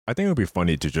I think it would be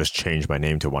funny to just change my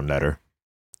name to one letter.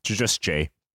 To just J.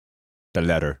 The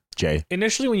letter J.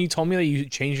 Initially, when you told me that you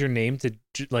changed your name to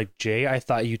like J, I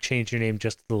thought you changed your name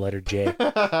just to the letter J.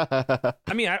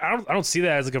 I mean, I don't see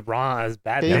that as like a wrong, as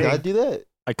bad Can you thing. not do that?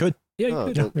 I could. Yeah, you Oh,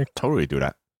 could. Yeah, I could totally do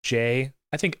that. J.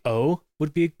 I think O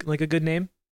would be like a good name.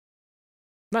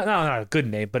 Not a good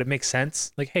name, but it makes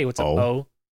sense. Like, hey, what's up, O?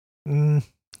 O?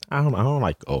 I don't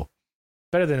like O.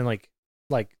 Better than like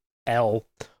L.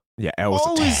 Yeah, L is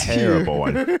Oh, a is terrible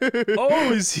here. one.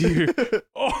 O is here.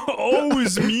 O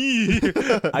is me.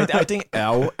 I think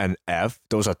L and F,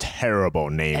 those are terrible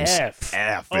names. F.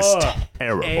 F is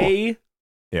terrible. A.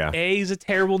 Yeah. A is a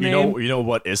terrible name. You know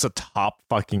what is a top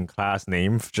fucking class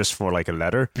name just for like a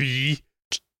letter? B.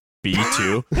 B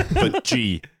too, but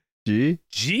G. G?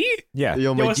 G? Yeah.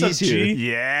 Yo, my what's up, G's here. G?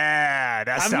 Yeah,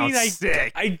 that sounds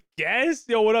sick. I guess.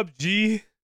 Yo, what up, G?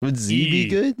 Would Z E. be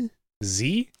good?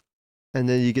 Z? And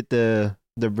then you get the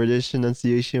British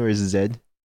enunciation, or is Z?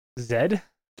 Z?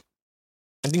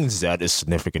 I think Z is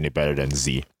significantly better than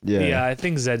Z. Yeah, I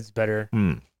think Z's better.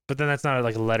 Hmm. But then that's not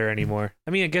like a letter anymore.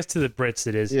 I mean, I guess to the Brits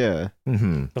it is. Yeah.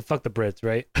 Mm-hmm. But fuck the Brits,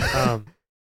 right?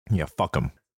 Yeah, fuck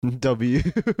them. W.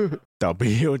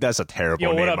 W, that's a terrible Yo,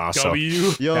 what name up, also.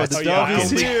 W? Yo, That's the yeah,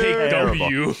 W's fucking here. take terrible.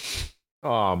 W.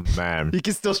 Oh, man. You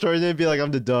can still shorten it and be like,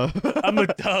 I'm the dub. I'm a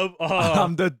dub.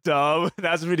 I'm the dub.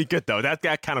 That's really good, though.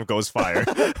 That kind of goes fire.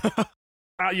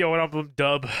 Yo, what up,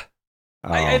 dub?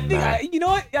 Oh, I think, man. you know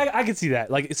what? I can see that.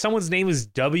 Like, if someone's name is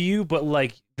W, but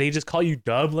like they just call you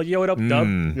Dub. Like, yo, what up, Dub?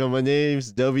 Mm. Yo, my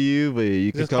name's W, but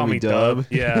you can Just call me Dub.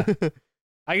 Yeah.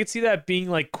 I could see that being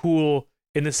like cool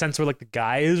in the sense where like the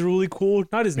guy is really cool.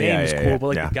 Not his name Yeah, is yeah, cool, yeah, but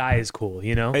like yeah. the guy is cool,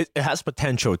 you know? It has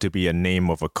potential to be a name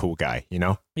of a cool guy, you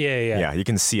know? Yeah. Yeah, you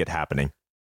can see it happening.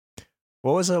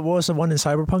 What was the one in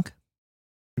Cyberpunk?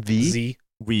 V? Z.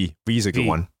 V's a good V.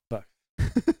 one.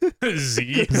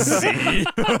 Z. Z.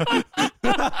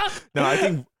 No,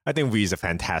 I think V is a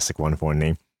fantastic one for a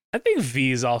name. I think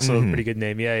V is also a Mhm. pretty good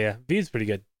name. Yeah. V is pretty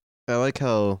good. I like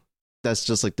how that's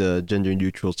just like the gender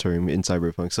neutral term in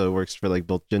Cyberpunk, so it works for like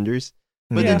both genders.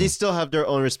 But Yeah. then they still have their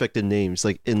own respected names,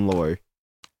 like in lore.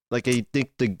 Like I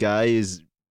think the guy is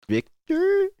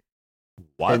Victor.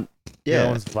 What? And- The other yeah.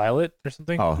 one's Violet or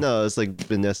something. Oh, No, it's like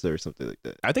Vanessa or something like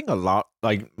that. I think a lot,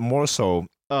 like more so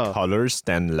Oh, colors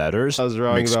than letters. I was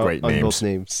wrong makes about great on names. both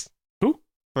names. Who?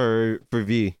 For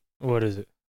V. What is it?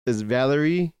 Is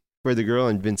Valerie for the girl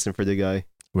and Vincent for the guy.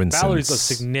 Vincent's- Valerie's a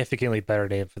significantly better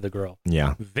name for the girl.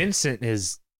 Yeah. Vincent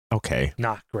is Okay.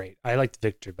 not great. I liked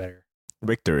Victor better.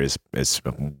 Victor is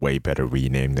a way better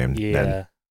rename than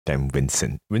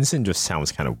Vincent. Vincent just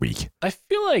sounds kind of weak. I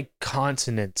feel like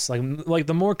consonants, like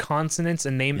the more consonants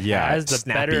a name Yeah, has, the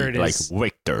snappy, better it is. like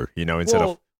Victor, instead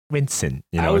of Vincent.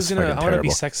 You know, I was it's I fucking want to be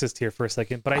terrible. sexist here for a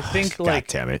second, but I think God like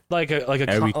damn it. a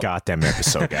Every goddamn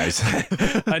episode, guys.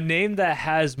 a name that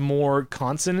has more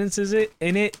consonants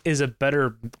in it is a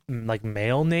better like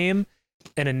male name,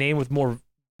 and a name with more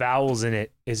vowels in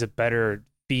it is a better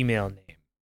female name.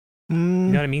 You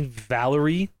know what I mean?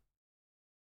 Valerie.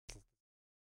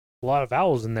 A lot of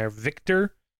vowels in there.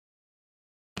 Victor.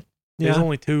 There's Yeah.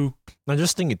 only two. I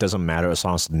just think it doesn't matter as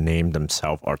long as the name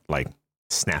themselves are like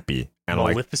snappy and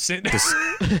like Maleficent. this.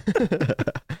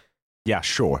 Yeah,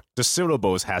 sure. The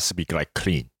syllables has to be like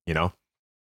clean, you know?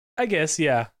 I guess,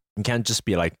 yeah. You can't just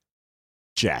be like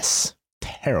Jess.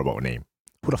 Terrible name.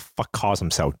 Who the fuck calls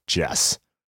himself Jess?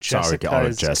 Sorry to all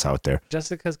the Jess out there.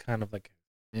 Jessica's kind of like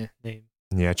a name.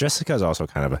 Yeah, Jessica's also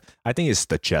kind of I think it's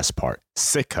the Jess part.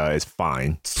 Sika is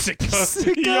fine. Sika.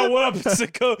 Sika? Yo, what up,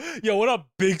 Sika? Yo, what up,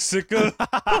 big Sika?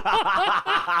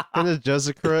 And there's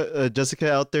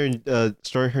Jessica out there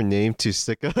storing her name to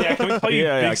Sika. Yeah, can we call you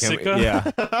Big Sika? Yeah,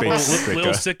 big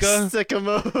Little Sika. Sika?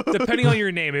 Sycamo. Depending on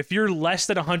your name. If you're less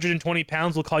than 120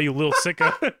 pounds, we'll call you Lil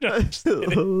Sika.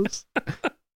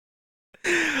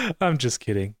 I'm just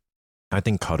kidding. I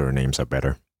think color names are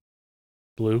better.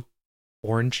 Blue,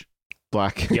 orange,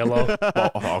 Black. yellow,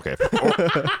 Oh, okay.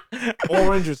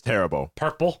 Orange is terrible.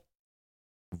 purple,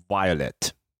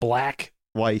 Violet. black.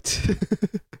 White.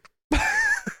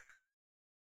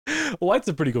 White's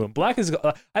a pretty good one. Black is.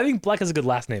 I think black is a good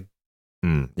last name.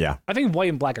 Yeah. I think white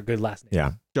and black are good last names.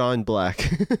 Yeah. John Black.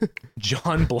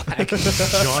 John Black,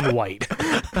 John White,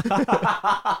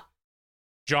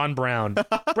 John Brown.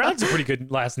 Brown's a pretty good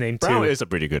last name too. Brown is a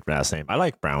pretty good last name. I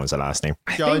like Brown as a last name.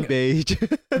 John Beige.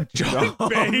 John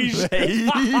Beige.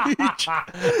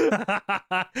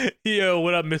 Yo,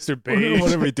 what up, Mr. Beige?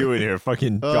 What are we doing here?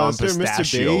 Fucking John is there Mr.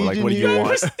 Pistachio. Beige Like, in what do you here?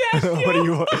 want? Pistachio. What do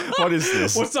you want? What is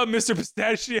this? What's up, Mr.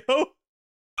 Pistachio?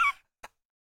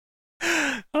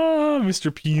 Oh,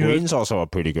 Mr. Peanut. Green's also a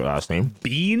pretty good last name.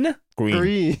 Bean? Green.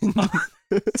 Green.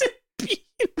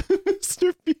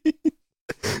 Mr. Bean.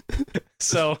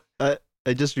 So I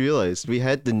just realized we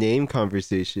had the name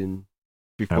conversation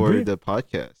before we? the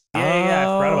podcast. yeah,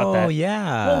 I forgot about that. Oh,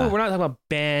 yeah. Well, we're not talking about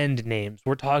band names.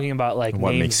 We're talking about like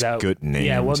what names makes that good names?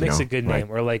 yeah, what makes you know? a good Right.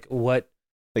 name, or like what?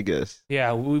 I guess.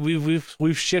 Yeah,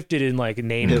 we've shifted in like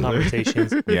name Hitler.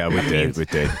 conversations. Yeah, we That did. means- We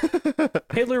did.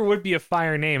 Hitler would be a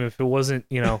fire name if it wasn't,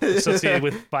 associated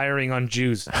with firing on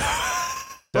Jews.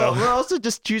 Well, we're also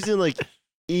just choosing like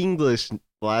English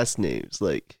last names,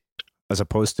 like. As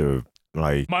opposed to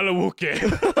like. Malawuke.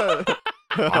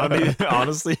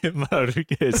 Honestly,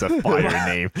 Maruke is a fire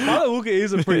name. Malawuke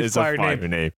is a pretty It's fire, a fire name.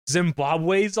 name.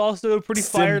 Zimbabwe is also a pretty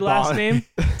fire last name.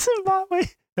 Zimbabwe.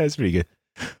 That's pretty good.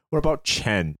 What about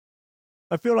Chen?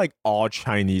 I feel like all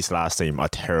Chinese last names are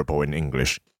terrible in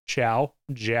English. Jiao.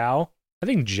 I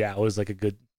think Jiao is like a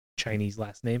good Chinese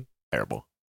last name. Terrible.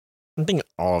 I think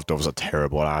all of those are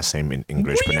terrible last name in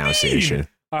English What do you pronunciation.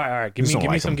 All right. Just don't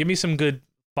like 'em. Give me some good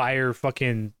fire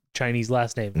fucking Chinese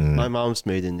last name. Mm. My mom's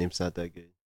maiden name's not that good.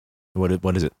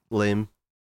 What is it? Lim.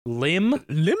 Lim.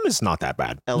 Lim is not that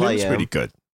bad. L.I.M. Lim's pretty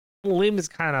good. Lim is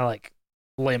kind of like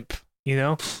limp.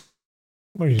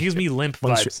 It gives me limp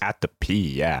Once you vibes. add the P,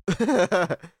 yeah.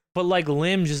 But like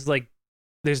limb, just like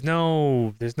there's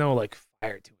no like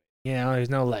fire to it. There's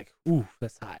no like, ooh,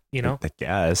 that's hot. I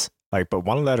guess. Like, but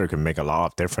one letter can make a lot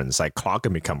of difference. Like, clock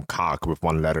can become cock with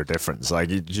one letter difference. Like,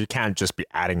 you can't just be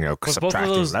adding or But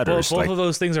subtracting letters. both like, of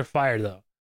those things are fire though.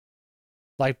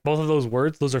 Like both of those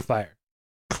words, those are fire.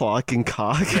 Clock and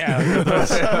cock. Yeah,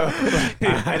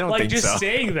 I don't like think just so.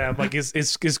 saying them like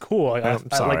is cool. I'm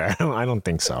sorry, I don't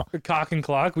think so. Like cock and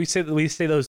clock. We say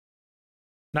those,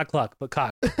 not clock, but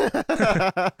cock.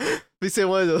 We say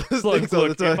one of those things all the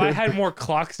Look. time. If I had more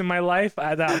clocks in my life,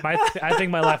 I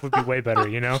think my life would be way better.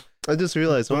 I just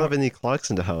realized we don't have any clocks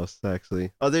in the house,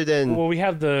 actually. Other than, Well, we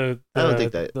have the I don't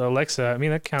think that- the Alexa. I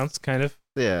mean, that counts kind of.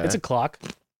 yeah, It's a clock.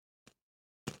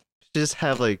 just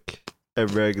have like a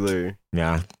regular.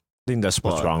 Yeah. I think that's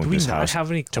what's Well, wrong Do with we this not house.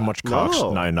 have any Too clocks? much clocks,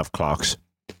 No. not enough clocks.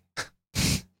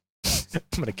 I'm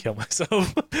gonna kill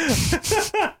myself.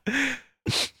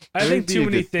 I It think would be too a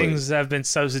many good things have been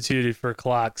substituted for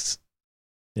clocks.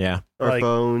 Yeah. Our Like,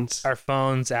 phones. Our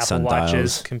phones, Apple Sundials.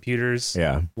 Watches, computers.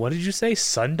 Yeah. What did you say?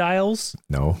 Sundials?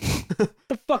 No.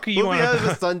 The fuck are you Well, on we have a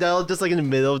about? sundial just like in the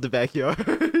middle of the backyard.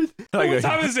 What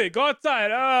time is it? Go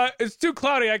outside. It's too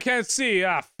cloudy. I can't see.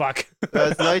 Ah, fuck.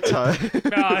 It's nighttime.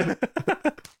 God.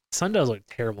 Sundials are a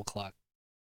terrible clock.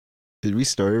 Did we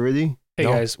start already? Hey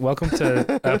No. guys, welcome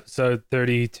to episode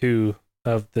 32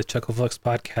 of the Chucklefux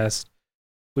podcast.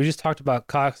 We just talked about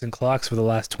cocks and clocks for the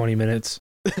last 20 minutes.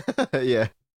 Yeah.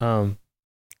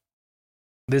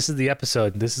 This is the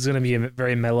episode. This is going to be a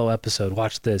very mellow episode.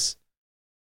 Watch this.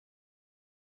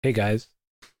 Hey guys.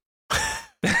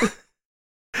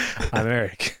 I'm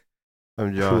Eric.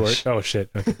 I'm Josh. Oh shit.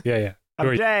 Okay. Yeah. Who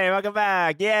are you? Jay, welcome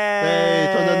back. Yay!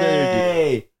 Hey, turn on the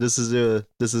energy. This is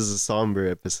a somber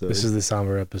episode. This is the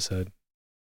somber episode.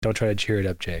 Don't try to cheer it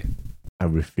up, Jay. I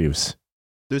refuse.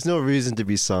 There's no reason to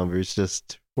be somber. It's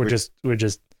just We're just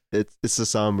it's a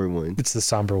somber one. it's the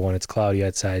somber one. It's cloudy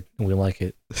outside and we like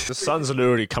it. The sun's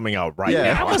literally coming out right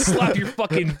Yeah. I'm now. gonna slap your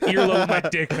fucking earlobe with my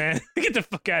dick, man. Get the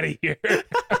fuck out of here.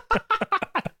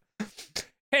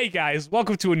 Hey guys,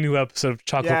 welcome to a new episode of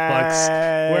Chucklefux,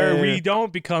 where we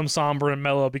don't become somber and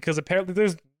mellow because apparently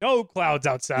there's no clouds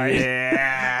outside.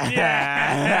 Yeah.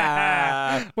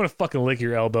 Yeah. I'm gonna fucking lick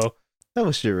your elbow. That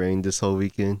was shit rain this whole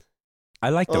weekend. I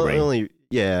like the Oh, rain. It only,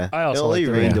 yeah. I also it only like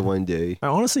the rained rain. the one day. I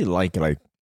honestly like I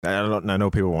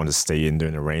know people want to stay in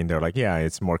during the rain. They're like, yeah,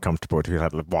 it's more comfortable to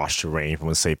have wash the rain from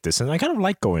a safe distance. I kind of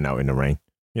like going out in the rain.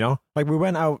 Like we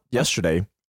went out yesterday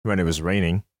when it was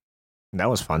raining. And that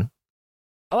was fun.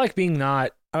 I like being I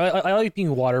like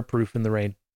being waterproof in the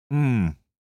rain.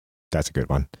 That's a good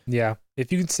one. Yeah.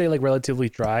 If you can stay like relatively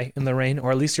dry in the rain,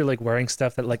 or at least you're like wearing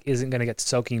stuff that like isn't gonna get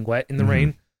soaking wet in the Mhm.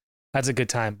 rain, that's a good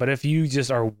time. But if you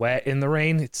just are wet in the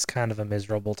rain, it's kind of a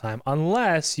miserable time.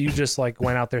 Unless you just like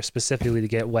went out there specifically to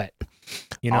get wet.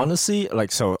 Honestly,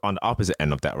 so on the opposite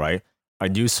end of that, right? I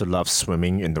used to love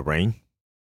swimming in the rain.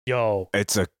 Yo.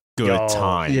 It's a good Yo.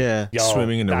 time. Yeah. Yo,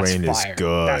 Swimming in the that's rain fire. is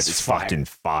good. That's it's fire. fucking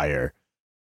fire.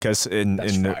 Because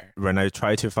That's fire. when I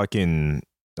tried to fucking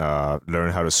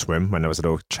learn how to swim when I was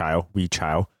a wee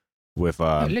child, with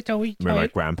my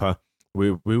grandpa,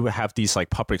 we would have these like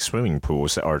public swimming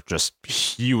pools that are just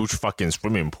huge fucking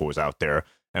swimming pools out there.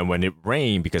 And when it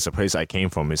rained, because the place I came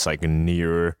from is like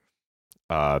near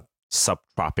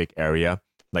subtropic area,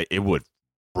 like it would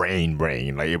rain,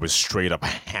 like it would straight up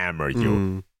hammer you.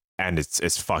 Mm. and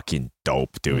it's fucking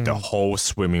dope, dude. The whole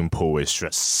swimming pool is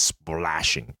just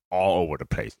splashing all over the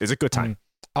place. It's a good time.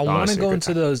 I want to go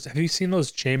into those. Have you seen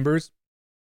those chambers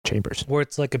where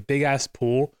it's like a big ass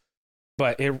pool,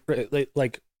 but it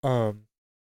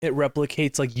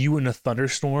replicates like you in a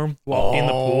thunderstorm while in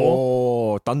the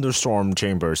pool? Oh, thunderstorm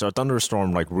chambers or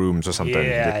thunderstorm like rooms or something.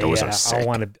 Yeah, those are sick.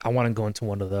 I want to go into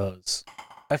one of those.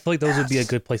 I feel like those would be a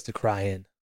good place to cry in.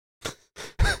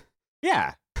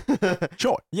 Yeah.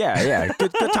 Sure. Yeah.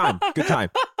 Good time. Good time.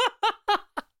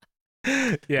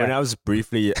 Yeah. When I was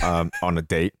briefly on a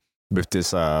date with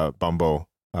this Bumble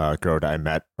girl that I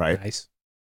met, right? Nice.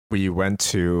 We went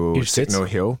to Signal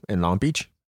Hill in Long Beach.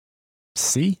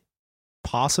 C?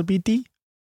 Possibly D?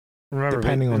 Remember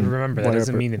Whatever. that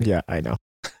doesn't mean anything. Yeah, I know.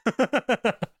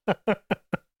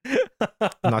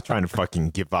 I'm not trying to fucking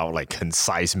give out like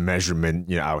concise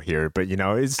measurement, out here, but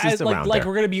it's just around like there.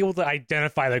 we're gonna be able to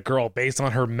identify the girl based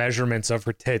on her measurements of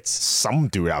her tits. Some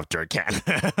dude out there can.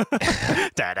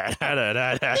 It's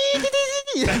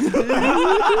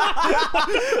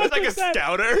like a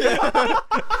scouter.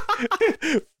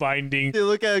 Finding. They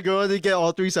look at a girl and they get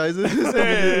all 3 sizes.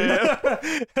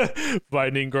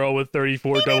 Finding girl with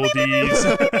 34 double D's.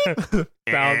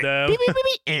 Found them.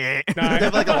 They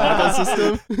have like a lockout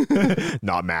system.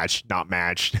 Not matched.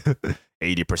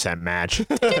 80% match.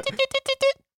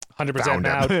 100%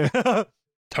 match.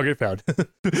 Target found.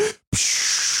 It's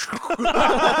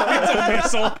a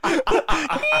missile.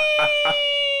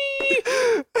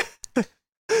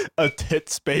 A tit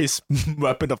space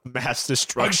weapon of mass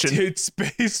destruction. A tit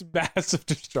space massive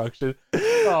destruction.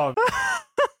 Oh.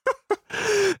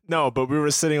 No, but we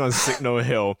were sitting on Signal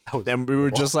Hill and we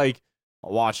were just like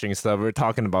watching stuff. We were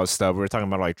talking about stuff. We were talking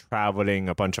about like traveling,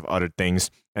 a bunch of other things.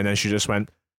 And then she just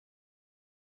went,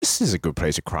 "This is a good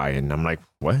place to cry in." I'm like,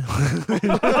 "What?"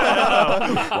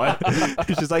 What?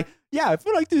 She's like, "Yeah, I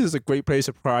feel like this is a great place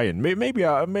to cry in. Maybe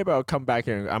I'll come back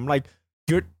here." I'm like,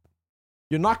 You're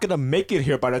not gonna make it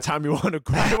here by the time you want to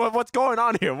cry. What's going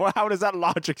on here? How does that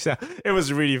logic sound? It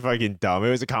was really fucking dumb. It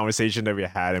was a conversation that we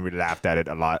had and we laughed at it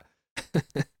a lot.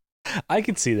 I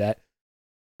can see that.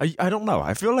 I don't know.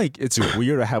 I feel like it's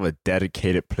weird to have a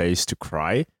dedicated place to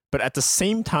cry, but at the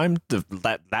same time,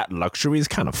 that luxury is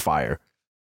kind of fire.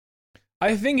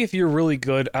 I think if you're really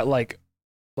good at like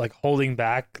holding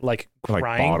back, like crying,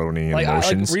 like bottling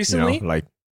emotions, recently,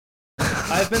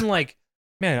 I've I've been like,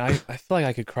 man, I feel like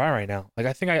I could cry right now. Like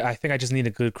I think I just need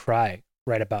a good cry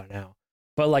right about now.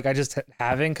 But like I just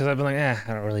haven't, because I've been like,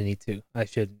 I don't really need to. I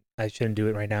shouldn't do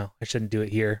it right now. I shouldn't do it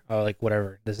here. Or like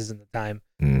whatever. This isn't the time.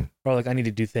 Or like I need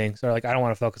to do things. Or like I don't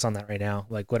want to focus on that right now.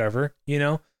 Like whatever,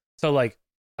 So like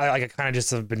I kind of just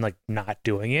have been like not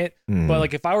doing it. But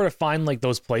like if I were to find like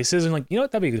those places and like,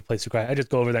 that'd be a good place to cry. I just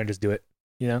go over there and just do it.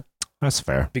 That's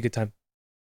fair. Be a good time.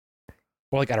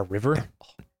 Or like at a river.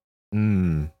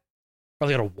 Or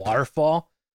like at a waterfall.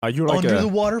 Are you like under the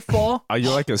waterfall? Are you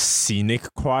like a scenic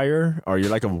crier? Are you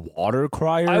like a water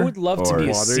crier? I would love to be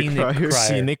a scenic crier.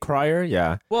 Scenic crier,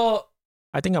 yeah. Well,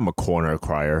 I think I'm a corner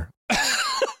crier.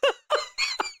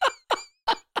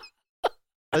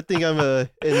 I think I'm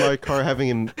in my car having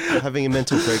a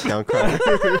mental breakdown crier.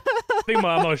 I think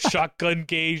I'm a shotgun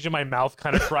gauge in my mouth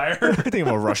kind of crier. I think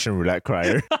I'm a Russian roulette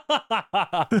crier.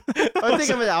 I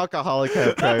think I'm an alcoholic kind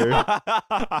of crier.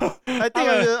 I think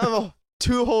I'm a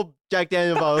 2 whole Jack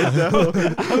Daniel bottles now.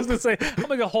 I was gonna say I'm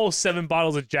like a whole 7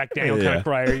 bottles of Jack Daniel kind of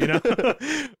crier.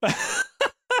 That's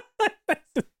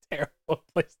a terrible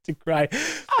place to cry.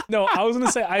 No, I was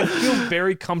gonna say I feel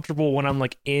very comfortable when I'm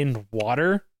like in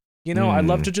water. I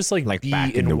love to just like be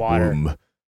back in the water. Womb.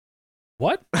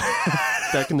 What?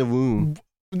 Back in the womb.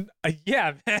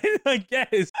 Yeah, man. I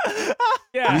guess.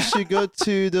 Yeah. You should go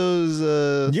to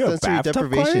those sensory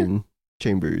deprivation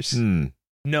chambers.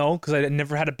 No, because I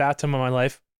never had a bathtub in my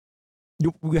life.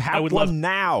 You have one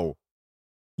now.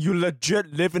 You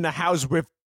legit live in a house with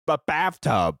a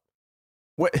bathtub.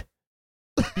 What?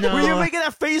 No. What are you making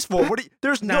that face for?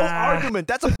 There's no argument.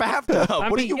 That's a bathtub.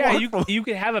 What do you want? You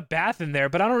can have a bath in there,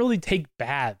 but I don't really take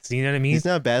baths. You know what I mean? He's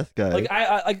not a bath guy.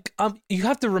 Like you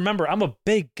have to remember, I'm a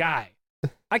big guy.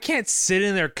 I can't sit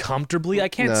in there comfortably. I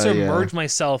can't submerge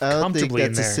myself comfortably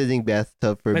in there. That's a sitting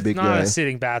bathtub for a big guy. It's not a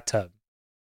sitting bathtub.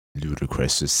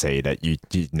 Ludicrous to say that you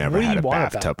never had a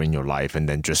bathtub in your life and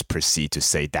then just proceed to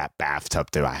say that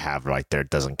bathtub that I have right there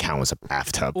doesn't count as a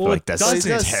bathtub. Well, like that's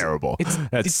terrible. It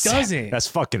doesn't. That's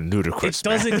fucking ludicrous. It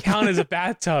doesn't count as a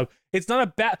bathtub. It's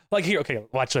not a like here. Okay,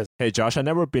 watch this. Hey Josh, I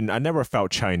never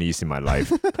felt Chinese in my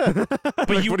life.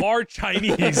 But you are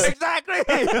Chinese. Exactly.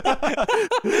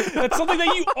 That's something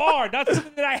that you are, not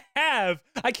something that I have.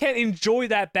 I can't enjoy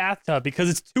that bathtub because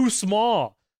it's too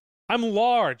small. I'm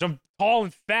large. I'm tall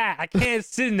and fat. I can't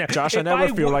sit in there. Josh, I never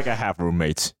feel like I have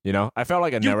roommates. You know, I felt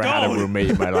like I never had a roommate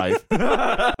in my life.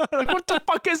 Like, what the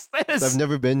fuck is this? I've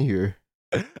never been here.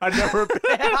 I've never been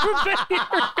here.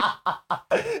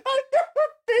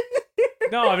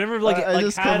 No, I've never like. I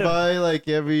just come by like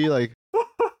every like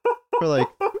for like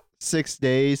 6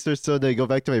 days or so. Then I go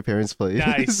back to my parents' place.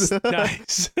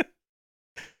 Nice.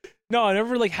 No, I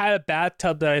never like had a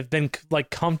bathtub that I've been like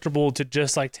comfortable to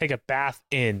just like take a bath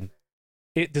in.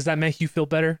 Does that make you feel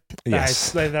better?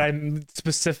 Yes. That I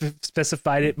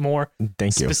specified it more.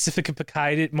 Thank you.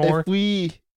 Specified it more. If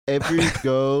we ever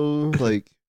go like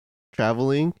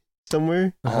traveling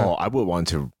somewhere, I would want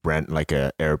to rent like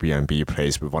a Airbnb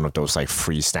place with one of those like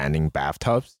freestanding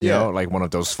bathtubs. You know, like one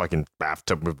of those fucking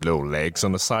bathtub with little legs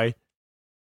on the side.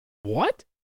 What?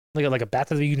 Like a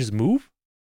bathtub that you can just move?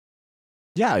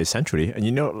 Yeah, essentially. And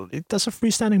you know, that's a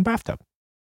freestanding bathtub.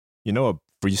 You know, a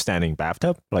freestanding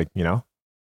bathtub? Like, you know?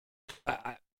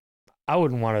 I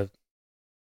wouldn't want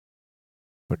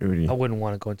to. I wouldn't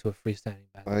want to go into a freestanding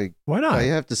bathtub. Why not? I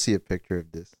have to see a picture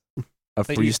of this. A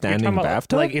freestanding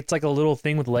bathtub? Like it's like a little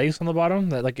thing with legs on the bottom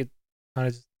that like it kind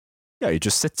of. Yeah, it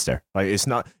just sits there. Like it's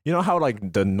not. You know how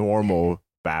like the normal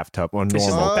bathtub or It's just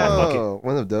normal a bath bucket. Oh,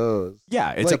 one of those.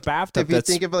 Yeah, it's Like, a bathtub. If you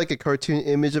think of like a cartoon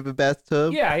image of a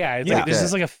bathtub, Yeah. It's like this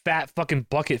is like a fat fucking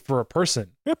bucket for a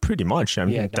person. Yeah, pretty much. I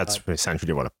mean, Yeah, no, that's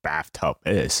essentially what a bathtub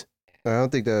is. I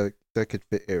don't think that could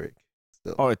fit Eric.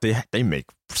 Still. Oh, they make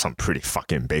some pretty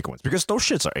fucking big ones because those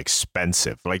shits are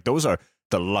expensive. Like those are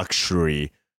the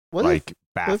luxury What like if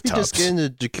bathtubs. you just get in a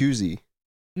jacuzzi?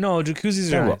 No,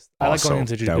 jacuzzis are nice. I like going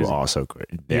into jacuzzi. That would also great.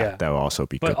 Yeah, that would also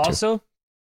be good But also,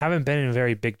 haven't been in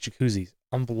very big jacuzzis.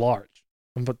 I'm large.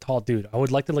 I'm a tall dude. I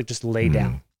would like to like just lay down,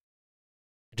 and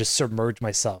just submerge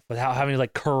myself without having to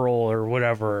like curl or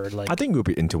whatever. Like I think we'll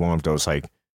be into one of those like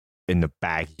in the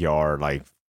backyard like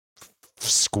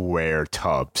square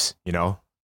tubs. You know,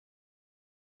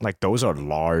 like those are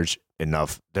large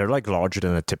enough. They're like larger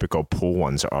than a typical pool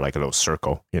ones, or like a little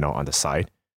circle. You know, on the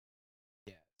side.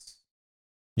 yes.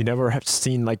 You never have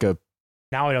seen like a.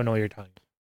 Now I don't know what you're talking about.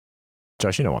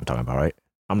 Josh, you know what I'm talking about, right?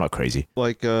 I'm not crazy.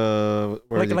 Like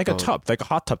Like a tub, like a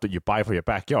hot tub that you buy for your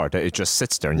backyard. That it just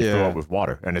sits there and you fill it with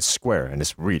water, and it's square and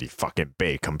it's really fucking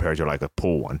big compared to like a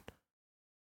pool one.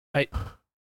 I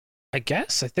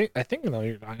guess I think I know what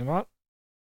you're talking about.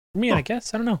 I mean, I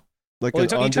guess I don't know. Like Well, an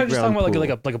you're just talking about pool.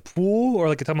 like a pool, or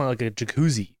like you're talking about like a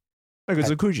jacuzzi. Like a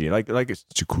jacuzzi, like it's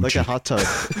jacuzzi. Like a hot tub.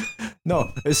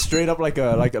 No, it's straight up like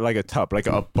a tub, like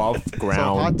a above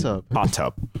ground It's a hot tub. hot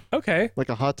tub. Okay, Like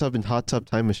a hot tub and hot tub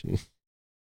time machine.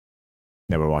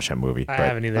 Never watched that movie. I but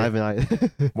haven't either. I haven't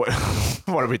either. What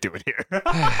what are we doing here?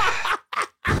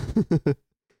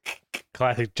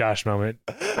 Classic Josh moment.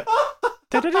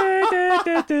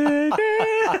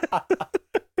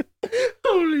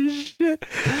 Holy shit!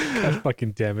 God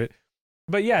fucking damn it!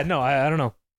 But yeah, no, I don't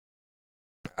know.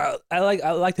 I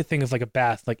like to think of like a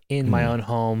bath like in my own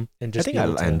home and I just. think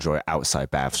I enjoy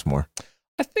outside baths more.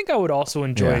 I think I would also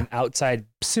enjoy an outside.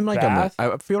 Seem like bath?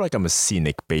 I feel like I'm a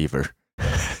scenic bather.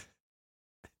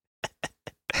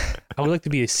 I would like to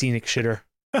be a scenic shitter.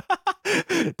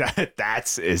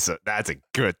 That's a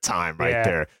good time right Yeah.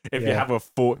 there. If you have a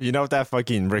full, you know that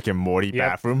fucking Rick and Morty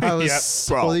bathroom, I was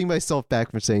bro. holding myself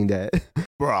back from saying that.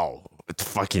 bro. It's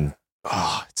fucking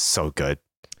it's so good.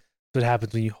 That's what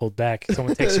happens when you hold back.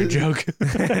 Someone takes your joke.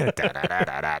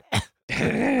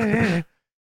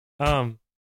 I'm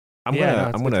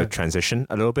Yeah, gonna transition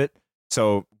a little bit.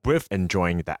 So with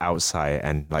enjoying the outside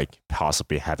and like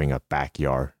possibly having a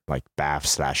backyard like bath /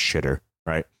 shitter,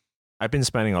 right? I've been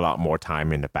spending a lot more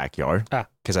time in the backyard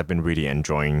because I've been really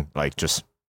enjoying like just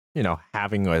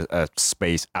having a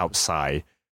space outside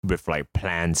with like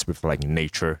plants, with like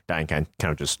nature that I can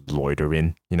kind of just loiter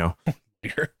in,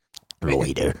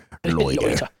 loiter,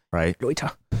 right?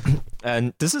 Loiter.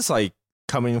 And this is like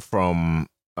coming from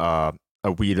a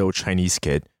wee little Chinese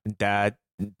kid that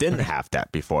didn't have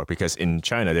that before, because in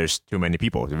China there's too many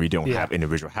people. We don't have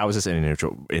individual houses and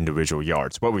individual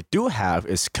yards. What we do have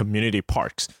is community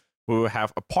parks. We will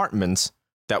have apartments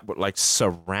that would like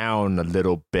surround a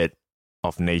little bit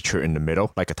of nature in the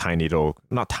middle, like a tiny little,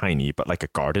 not tiny, but like a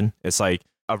garden. It's like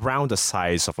around the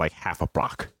size of like half a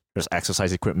block. There's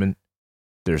exercise equipment.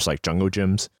 There's like jungle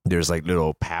gyms. There's like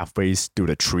little pathways through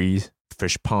the trees,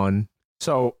 fish pond.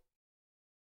 So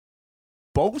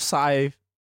both sides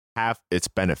have its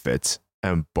benefits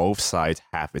and both sides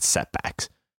have its setbacks.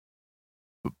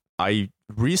 I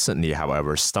recently,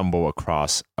 however, stumbled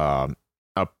across a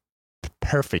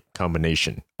perfect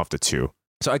combination of the two.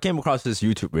 So I came across this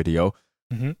YouTube video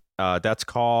that's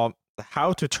called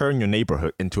 "How to Turn Your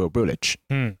Neighborhood into a Village,"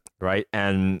 right?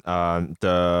 And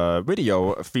the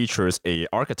video features a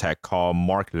architect called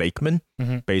Mark Lakeman,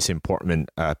 based in Portland,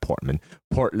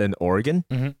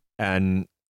 Oregon. And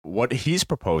what he's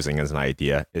proposing as an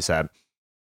idea is that,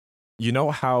 you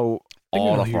know how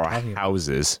all of our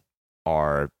houses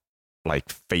are like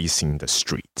facing the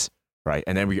street, right?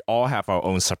 And then we all have our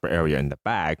own separate area in the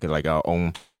back, like our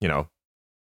own,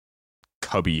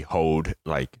 cubby hold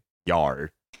like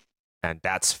yard. And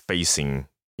that's facing,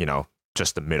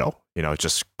 just the middle,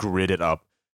 just gridded up.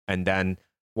 And then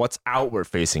what's outward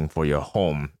facing for your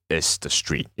home is the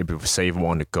street. If you say you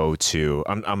want to go to,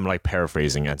 I'm like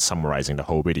paraphrasing and summarizing the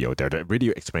whole video there. The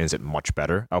video explains it much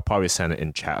better. I'll probably send it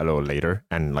in chat a little later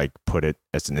and like put it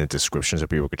as in the description so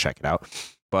people can check it out.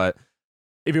 But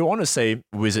if you want to say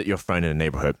visit your friend in the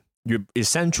neighborhood, you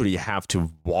essentially have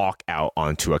to walk out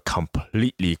onto a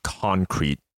completely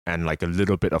concrete and like a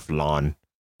little bit of lawn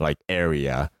like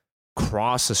area,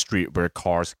 cross the street where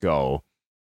cars go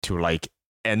to like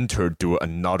enter through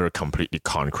another completely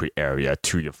concrete area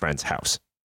to your friend's house,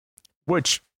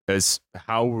 which is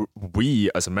how we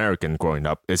as American growing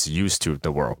up is used to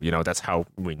the world. That's how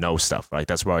we know stuff, right?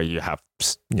 That's why you have,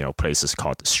 places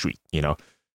called the street,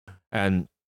 and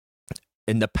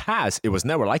in the past, it was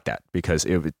never like that because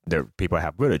people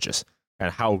have villages.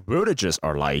 And how villages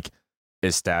are like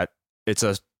is that it's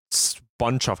a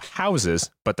bunch of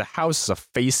houses, but the houses are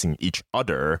facing each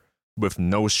other with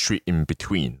no street in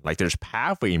between. Like there's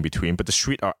pathway in between, but the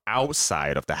street are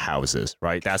outside of the houses,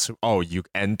 right? You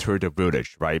enter the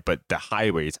village, right? But the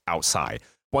highway is outside.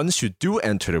 Once you do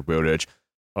enter the village,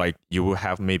 like you will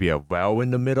have maybe a well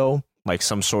in the middle, like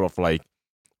some sort of like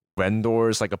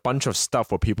vendors, like a bunch of stuff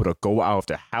for people to go out of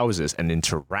their houses and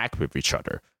interact with each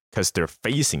other because they're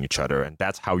facing each other. And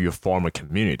that's how you form a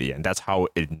community. And that's how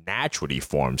it naturally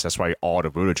forms. That's why all the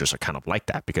villages are kind of like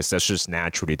that, because that's just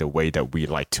naturally the way that we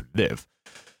like to live.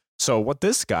 So what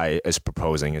this guy is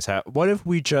proposing is that what if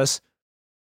we just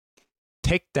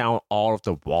take down all of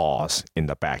the walls in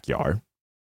the backyard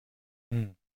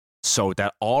so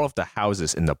that all of the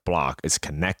houses in the block is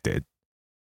connected,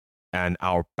 and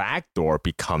our back door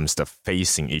becomes the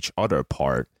facing each other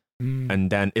part. And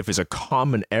then if it's a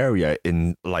common area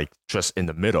in like just in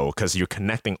the middle, because you're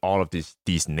connecting all of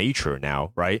these nature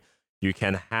now, right? You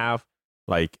can have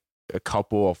like a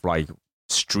couple of like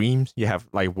streams. You have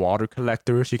like water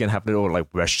collectors. You can have little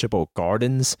like vegetable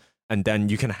gardens. And then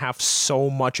you can have so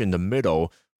much in the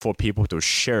middle for people to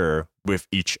share with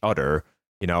each other,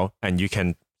 and you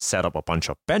can set up a bunch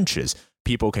of benches.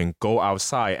 People can go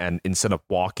outside, and instead of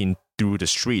walking through the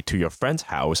street to your friend's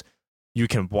house, you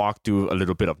can walk through a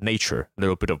little bit of nature, a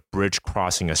little bit of bridge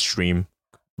crossing a stream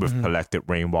with collected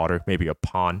rainwater, maybe a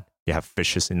pond. You have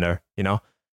fishes in there,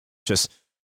 Just,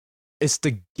 it's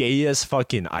the gayest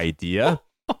fucking idea.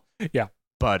 Yeah.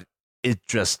 But it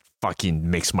just fucking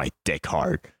makes my dick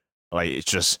hard. Like,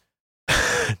 it's just...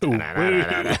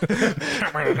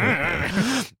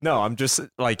 No, I'm just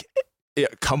like...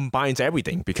 It combines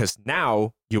everything, because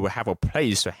now you will have a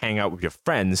place to hang out with your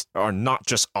friends, or not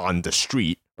just on the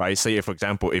street, right? Say, for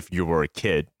example, if you were a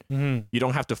kid, you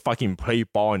don't have to fucking play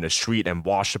ball in the street and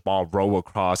watch the ball roll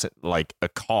across like a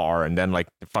car, and then like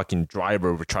the fucking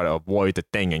driver would try to avoid the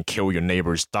thing and kill your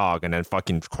neighbor's dog and then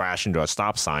fucking crash into a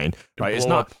stop sign, right? It's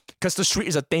not, because the street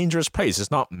is a dangerous place.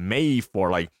 It's not made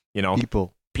for like,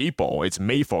 people. It's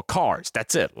made for cars.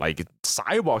 That's it. Like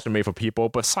sidewalks are made for people,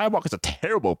 but sidewalk is a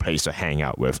terrible place to hang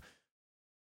out with.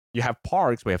 You have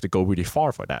parks, we have to go really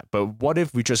far for that. But what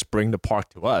if we just bring the park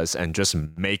to us and just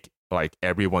make like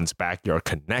everyone's backyard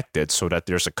connected so that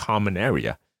there's a common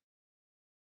area?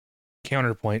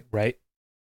 Counterpoint, right?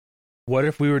 What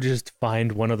if we were to just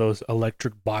find one of those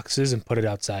electric boxes and put it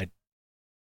outside?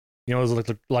 Those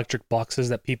electric boxes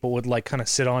that people would like kind of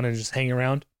sit on and just hang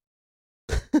around?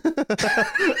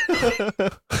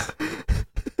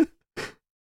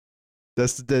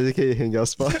 That's the dedicated hangout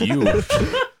spot.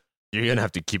 You're gonna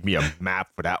have to give me a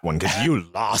map for that one, because you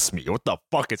lost me. What the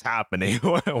fuck is happening?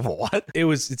 What?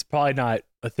 It's probably not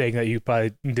a thing that you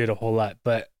probably did a whole lot,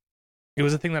 but it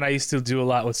was a thing that I used to do a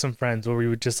lot with some friends, where we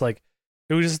would just like,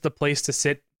 it was just the place to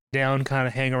sit down, kind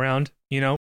of hang around,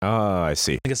 Oh, I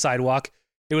see. Like a sidewalk.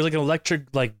 It was like an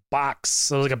electric like box.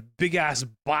 So it was like a big ass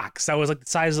box that was like the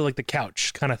size of like the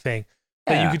couch kind of thing.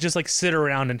 That you could just like sit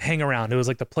around and hang around. It was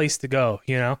like the place to go,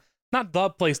 Not the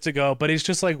place to go, but it's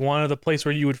just like one of the place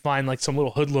where you would find like some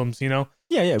little hoodlums,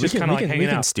 Yeah, just kind of like hanging out.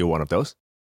 We can steal one of those.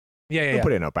 Yeah. We'll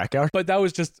put it in our backyard. But that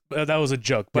was just that was a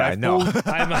joke. But yeah, I know.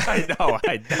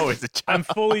 I know it's a joke.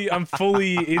 I'm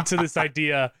fully into this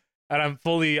idea. And I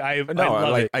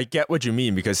love it. I get what you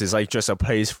mean, because it's like just a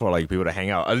place for like people to hang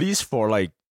out. At least for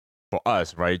like for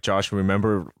us, right, Josh?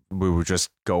 Remember we would just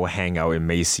go hang out in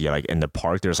Macy, like in the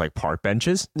park. There's like park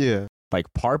benches. Yeah.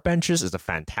 Like park benches is a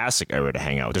fantastic area to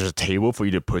hang out. There's a table for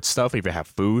you to put stuff if you have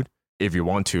food. If you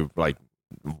want to like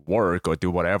work or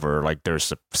do whatever, like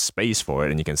there's a space for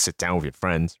it and you can sit down with your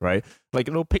friends, right? Like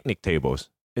little picnic tables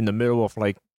in the middle of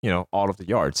like, all of the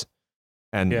yards.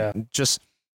 And just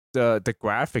the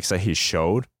graphics that he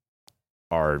showed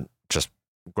are just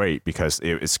great because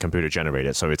it's computer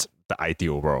generated, so it's the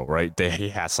ideal world, right? He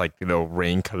has like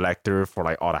rain collector for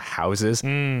like all the houses,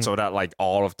 so that like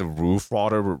all of the roof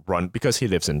water would run, because he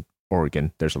lives in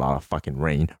Oregon. There's a lot of fucking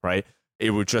rain, right? It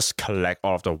would just collect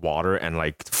all of the water and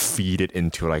like feed it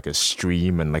into like a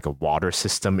stream and like a water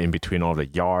system in between all the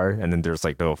yard. And then there's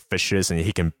like little fishes, and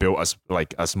he can build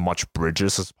as much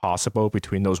bridges as possible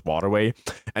between those waterway.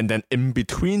 And then in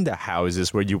between the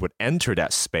houses where you would enter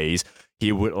that space,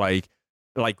 he would like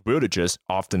villages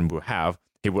often would have,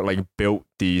 he would like build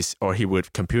these, or he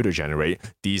would computer generate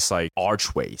these like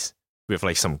archways with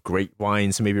like some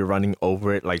grapevines maybe running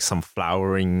over it, like some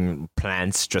flowering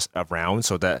plants just around,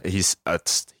 so that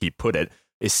he put it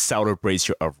celebrates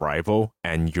your arrival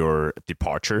and your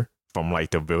departure from like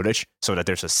the village, so that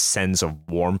there's a sense of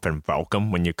warmth and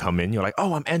welcome when you come in. You're like,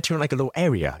 oh, I'm entering like a little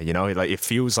area, like it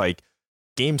feels like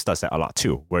games does that a lot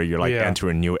too, where you like enter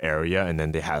a new area and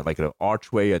then they have like an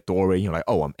archway, a doorway, you're like,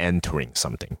 oh, I'm entering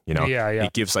something,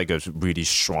 It gives like a really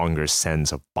stronger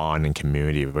sense of bond and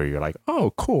community, where you're like,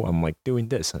 oh, cool, I'm like doing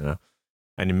this, and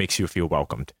it makes you feel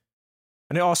welcomed.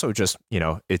 And it also just,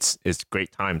 it's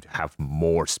great time to have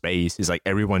more space. It's like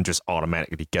everyone just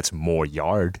automatically gets more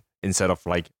yard instead of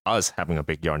like us having a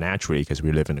big yard naturally because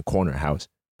we live in a corner house.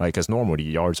 Like, because normally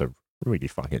yards are really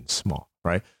fucking small,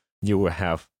 right? You will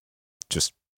have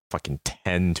just fucking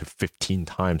 10 to 15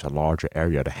 times a larger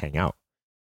area to hang out.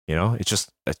 It's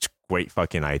just a great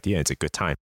fucking idea. It's a good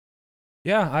time.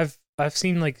 Yeah, I've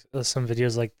seen like some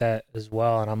videos like that as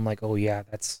well, and I'm like, oh yeah,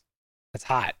 that's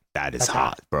hot. That's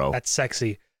hot, bro. That's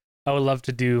sexy. I would love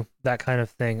to do that kind of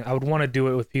thing. I would want to do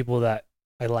it with people that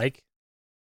I like.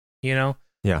 Yeah.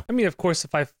 I mean, of course,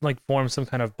 if I like form some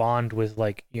kind of bond with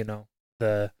like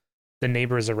the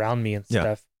neighbors around me and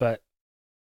stuff, but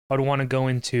I would want to go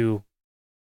into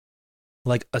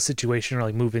like a situation or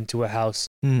like move into a house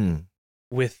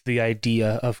with the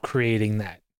idea of creating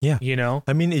that. Yeah.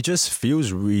 I mean, it just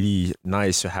feels really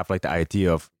nice to have like the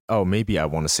idea of, oh, maybe I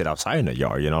want to sit outside in the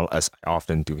yard, as I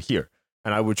often do here.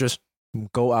 And I would just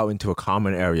go out into a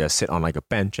common area, sit on like a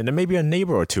bench, and then maybe a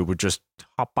neighbor or two would just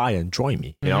hop by and join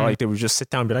me. Like they would just sit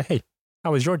down and be like, hey,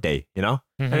 how was your day? And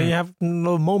then you have a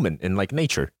little moment in like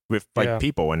nature with like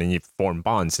people, and then you form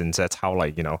bonds, and that's how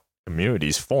like,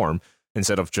 communities form,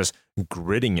 instead of just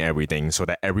gridding everything so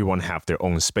that everyone have their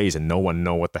own space and no one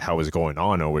know what the hell is going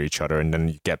on over each other, and then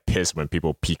you get pissed when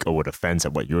people peek over the fence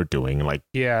at what you're doing. Like,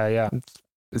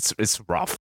 it's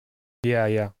rough.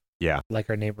 Yeah. Yeah. Like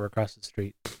our neighbor across the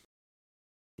street.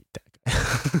 Hate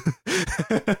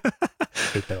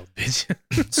that old bitch.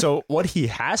 So what he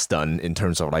has done in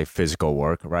terms of like physical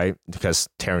work, right? Because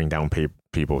tearing down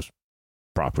people's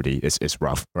property is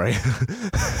rough, right?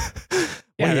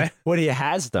 What he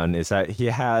has done is that he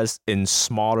has, in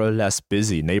smaller, less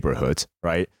busy neighborhoods,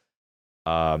 right,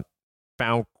 found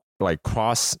like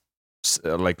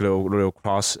little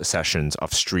cross sections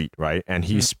of street, right, and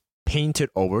he's painted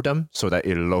over them so that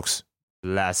it looks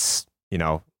less,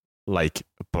 like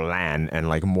bland and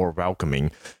like more welcoming.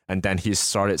 And then he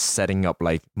started setting up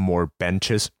like more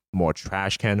benches, more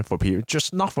trash can for people,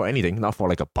 just not for anything, not for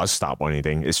like a bus stop or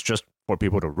anything. It's just for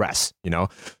people to rest,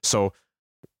 So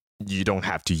you don't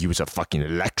have to use a fucking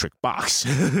electric box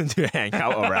to hang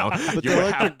out around. But the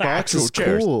electric box is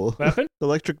cool. The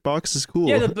electric box is cool.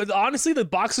 Yeah, but honestly, the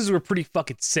boxes were pretty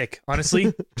fucking sick.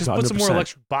 Honestly, just 100%. Put some more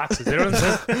electric boxes. There doesn't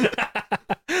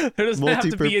have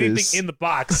to be anything in the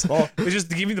box. It's just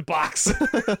give me the box.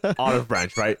 Olive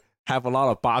Branch, right? Have a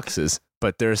lot of boxes,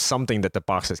 but there's something that the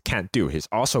boxes can't do. He's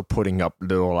also putting up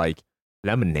little like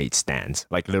lemonade stands,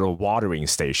 like little watering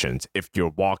stations. If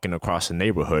you're walking across the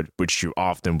neighborhood, which you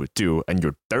often would do, and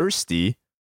you're thirsty,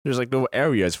 there's like little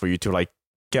areas for you to like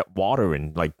get water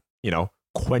and like,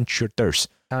 quench your thirst.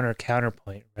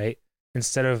 Counterpoint, right?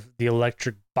 Instead of the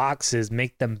electric boxes,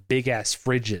 make them big ass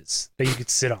fridges that you could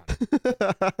sit on.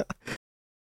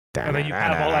 And then you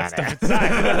have all that stuff inside.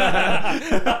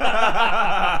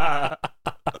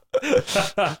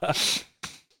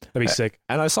 That'd be sick.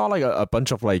 And I saw like a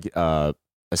bunch of like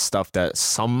stuff that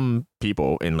some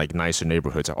people in like nicer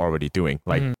neighborhoods are already doing,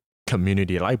 like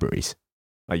community libraries.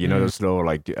 Like, those little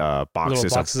like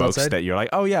boxes of books outside that you're like,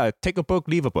 oh yeah, take a book,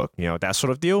 leave a book, that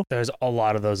sort of deal. There's a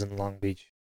lot of those in Long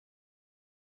Beach.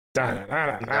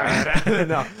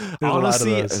 No,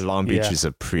 honestly, Long Beach is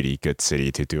a pretty good city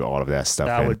to do all of that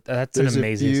stuff. That's an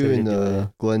amazing city. There's a few in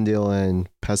Glendale and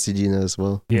Pasadena as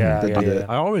well. Yeah.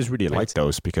 I always really like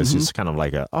those because it's kind of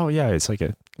like it's like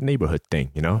a neighborhood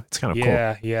thing, you know? It's kind of cool.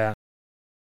 Yeah.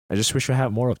 I just wish we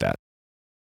had more of that.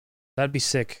 That'd be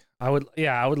sick. I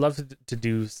would love to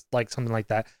do like something like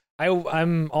that.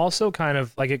 I'm also kind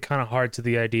of like it kind of hard to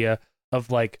the idea of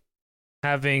like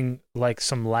having like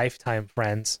some lifetime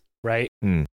friends, right?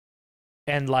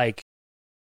 And like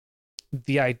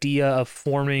the idea of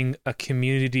forming a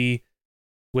community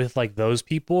with like those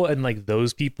people and like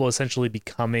those people essentially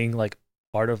becoming like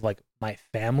part of like my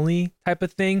family type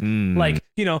of thing. Like,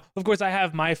 you know, of course I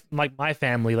have my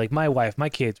family, like my wife, my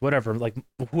kids, whatever, like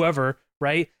whoever,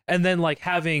 right? And then like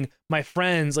having my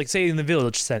friends, like say in the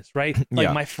village sense, right?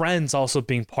 Like my friends also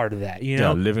being part of that, you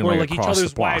know, living or like each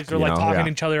other's block, wives are like talking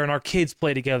to each other and our kids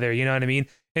play together, you know what I mean?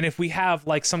 And if we have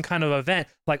like some kind of event,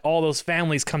 like all those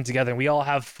families come together and we all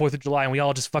have 4th of July and we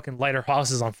all just fucking light our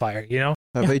houses on fire, you know?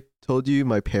 Have I told you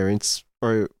my parents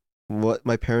or what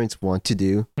my parents want to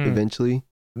do eventually?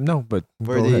 No, but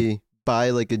where they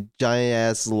buy like a giant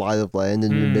ass lot of land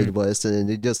in the Midwest and then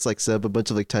they just like set up a bunch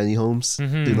of like tiny homes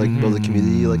to like build a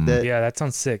community like that. Yeah, that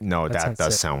sounds sick. No, that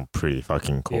does sound pretty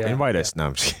fucking cool. Invite us. No,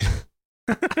 I'm just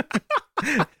kidding.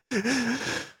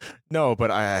 No,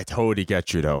 but I totally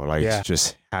get you though. Like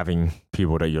just having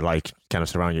people that you like kind of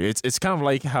surround you. It's kind of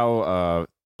like how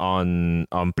on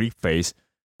Briefface,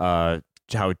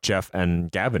 how Jeff and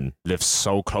Gavin live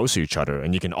so close to each other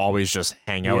and you can always just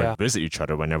hang out and visit each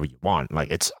other whenever you want.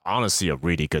 Like it's honestly a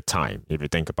really good time if you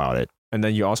think about it. And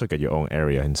then you also get your own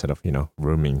area instead of, you know,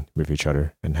 rooming with each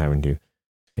other and having to,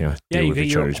 you know, deal with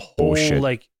each other's bullshit.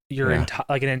 Like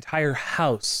like an entire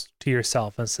house to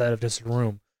yourself instead of just a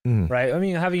room. Right? I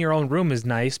mean, having your own room is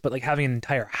nice, but like having an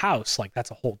entire house, like that's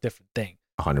a whole different thing.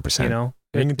 100%. You know?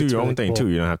 You can do your own thing too.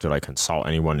 You don't have to like consult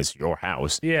anyone. It's your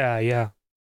house. Yeah.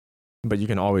 But you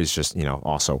can always just, you know,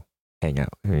 also hang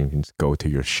out. I mean, you can just go to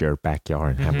your shared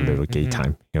backyard and have a little gay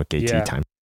time, you know, gay tea time.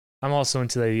 I'm also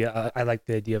into the idea. I like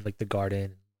the idea of like the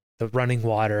garden, the running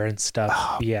water and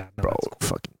stuff. No, bro, cool.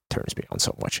 Fucking turns me on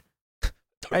so much.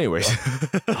 Anyways,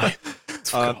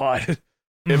 God.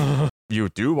 If you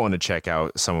do want to check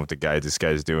out some of the guys this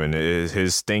guy's doing,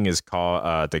 his thing is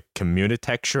called the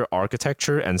Communitecture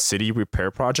Architecture and City Repair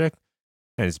Project,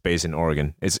 and it's based in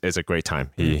Oregon. It's a great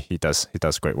time. He does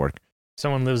great work.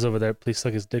 Someone lives over there. Please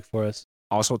suck his dick for us.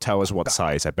 Also, tell us what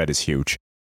size. I bet it's huge.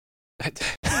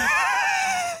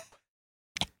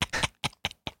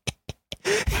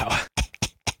 Wow,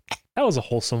 that was a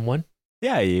wholesome one.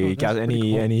 Yeah, you got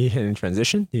any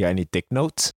transition? You got any dick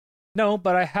notes? No,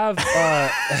 but I have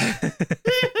I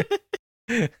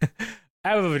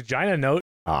have a vagina note.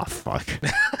 Ah, fuck.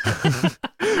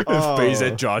 The face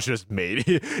that Josh just made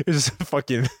is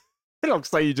fucking. It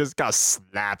looks like he just got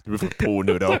slapped with a pool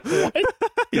noodle. What?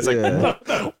 He's like,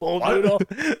 pool noodle.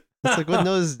 It's like, what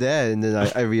knows that? And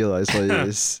then I realized what it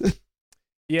is.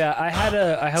 Yeah,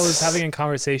 I was having a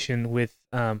conversation with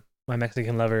my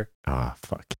Mexican lover. Ah,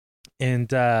 fuck.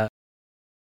 And I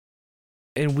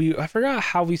forgot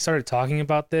how we started talking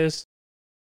about this.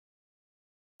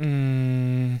 I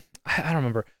don't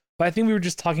remember. But I think we were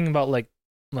just talking about like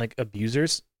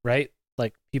abusers, right?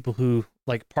 Like people who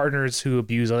like partners who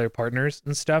abuse other partners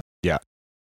and stuff. Yeah.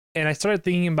 And I started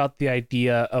thinking about the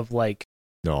idea of like,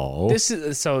 no, this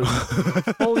is so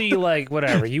fully like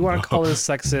whatever you want to call this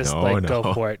sexist,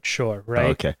 go for it, sure, right?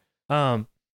 Okay.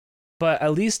 But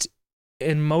at least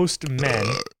in most men,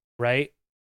 right?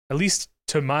 At least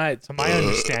to my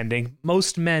understanding,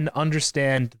 most men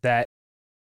understand that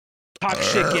talk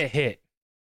shit get hit,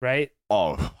 right?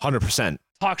 Oh, 100%.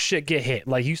 Talk shit get hit.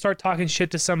 Like you start talking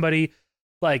shit to somebody,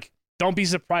 like don't be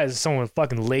surprised if someone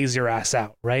fucking lays your ass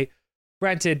out, right?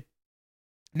 Granted,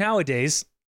 nowadays,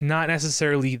 not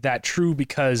necessarily that true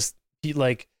because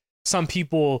some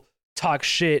people talk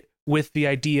shit with the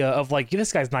idea of like,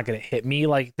 this guy's not gonna hit me,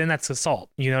 like then that's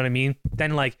assault, you know what I mean?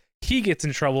 Then like he gets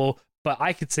in trouble, but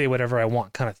I could say whatever I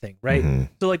want kind of thing, right? Mm-hmm.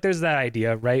 So like there's that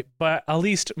idea, right? But at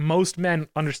least most men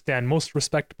understand, most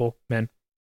respectable men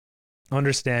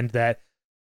understand that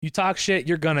you talk shit,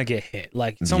 you're gonna get hit.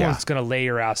 Like someone's gonna lay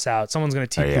your ass out. Someone's gonna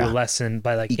teach you a lesson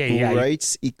by like, equal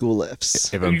rights, equal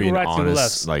lefts. If I'm being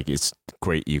honest, like it's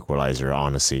great equalizer.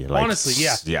 Honestly, like,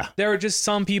 yeah. There are just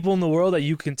some people in the world that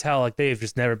you can tell like they've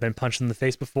just never been punched in the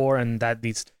face before, and that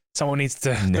someone needs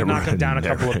to knock them down a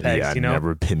couple of pegs. You know,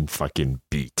 never been fucking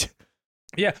beat.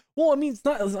 Yeah, well, I mean,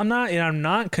 I'm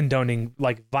not condoning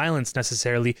like violence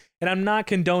necessarily, and I'm not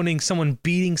condoning someone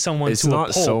beating someone. It's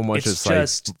not so much as like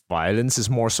violence; it's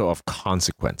more so of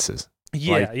consequences.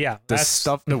 Yeah. The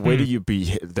stuff, the way that you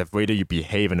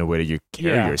behave and the way that you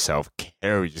carry yourself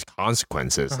carries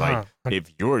consequences. Like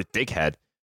if you're a dickhead,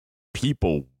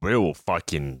 people will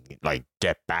fucking like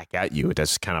get back at you.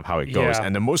 That's kind of how it goes.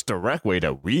 And the most direct way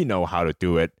that we know how to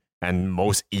do it and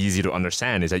most easy to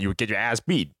understand is that you would get your ass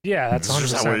beat. Yeah, that's 100%.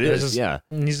 Just how it is.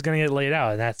 He's gonna get laid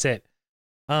out, and that's it.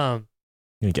 You're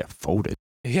gonna get folded.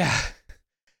 Yeah.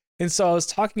 And so I was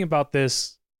talking about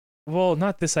this. Well,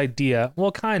 not this idea.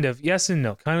 Well, kind of. Yes and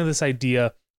no. Kind of this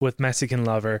idea with Mexican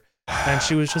Lover, and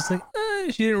she was just like,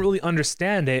 she didn't really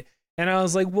understand it, and I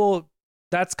was like, well,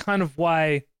 that's kind of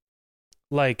why.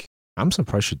 Like, I'm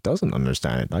surprised she doesn't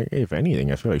understand it. Like, if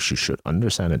anything, I feel like she should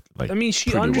understand it. Like, I mean,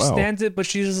 she understands it, but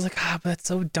she's just like, but that's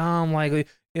so dumb. Like, you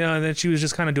know, and then she was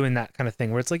just kind of doing that kind of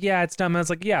thing where it's like, yeah, it's dumb. And it's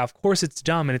like, yeah, of course it's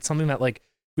dumb. And it's something that like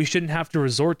we shouldn't have to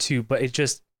resort to, but it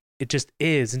just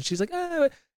is. And she's like, and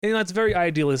that's very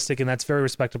idealistic and that's very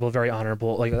respectable, very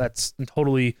honorable. Like, that's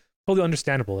totally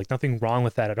understandable. Like, nothing wrong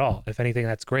with that at all. If anything,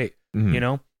 that's great, you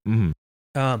know?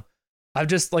 I've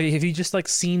just like, have you just like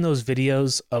seen those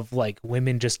videos of like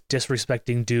women just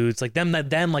disrespecting dudes, like them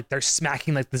like they're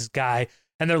smacking like this guy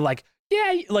and they're like,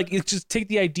 yeah, like it's just take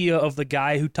the idea of the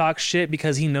guy who talks shit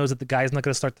because he knows that the guy's not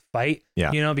going to start the fight,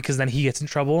 you know, because then he gets in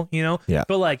trouble, you know?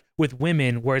 But like with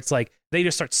women where it's like, they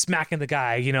just start smacking the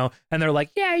guy, you know, and they're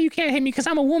like, yeah, you can't hit me because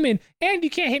I'm a woman and you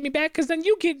can't hit me back because then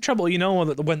you get in trouble, you know,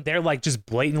 when they're like just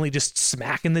blatantly just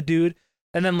smacking the dude.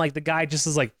 And then like the guy just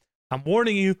is like, I'm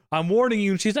warning you.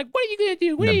 And she's like, what are you going to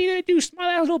do? What are you going to do, small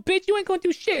ass little bitch? You ain't going to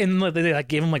do shit. And they like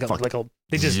gave him like a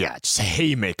they just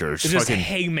haymakers. Just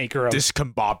haymaker.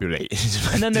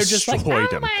 Discombobulate. And then they're just like,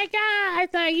 oh my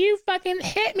God, you fucking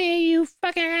hit me, you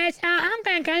fucking asshole. I'm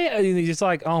going to get you. And he's just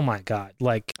like, oh my God.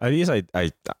 Like, at least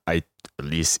at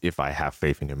least if I have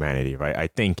faith in humanity, right? I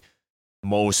think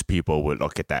most people would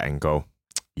look at that and go,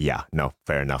 yeah, no,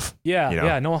 fair enough. Yeah, you know?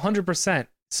 Yeah, no, 100%.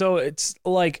 So it's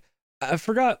like, I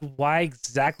forgot why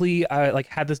exactly I like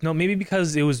had this note. Maybe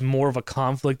because it was more of a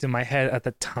conflict in my head at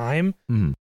the time,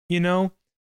 you know.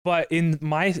 But in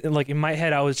my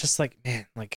head, I was just like, man,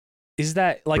 like, is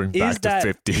that like bring back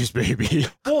the 50s, baby?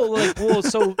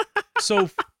 So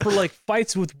for like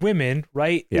fights with women,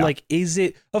 right? Yeah. Like, is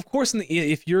it? Of course,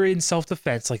 if you're in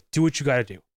self-defense, like, do what you got to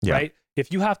do, right?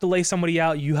 If you have to lay somebody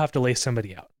out, you have to lay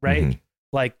somebody out, right?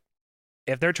 Like,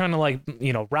 if they're trying to like,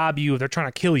 you know, rob you, if they're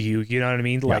trying to kill you, you know what I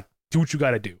mean? Like, do what you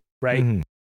got to do, right?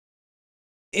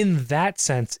 In that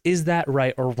sense, is that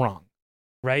right or wrong,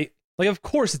 right? Like, of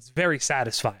course, it's very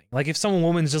satisfying. Like, if some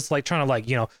woman's just like trying to like,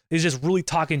 you know, is just really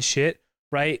talking shit,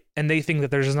 right? And they think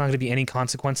that there's just not going to be any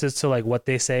consequences to like what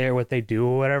they say or what they do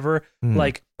or whatever.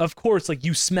 Like, of course, like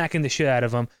you smacking the shit out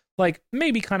of them, like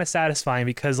maybe kind of satisfying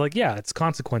because like, yeah, it's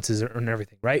consequences and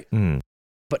everything, right?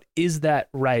 But is that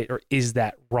right or is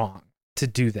that wrong to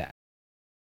do that?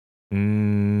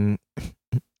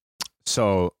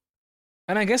 So,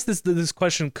 and I guess this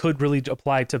question could really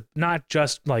apply to not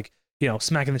just like, you know,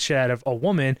 smacking the shit out of a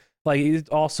woman. Like, it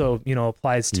also, you know,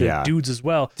 applies to dudes as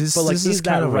well. But like, is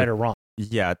that right or wrong?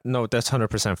 Yeah, no, that's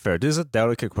 100% fair. This is a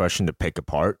delicate question to pick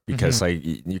apart because like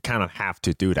you kind of have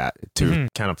to do that to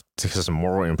kind of because of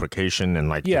moral implication and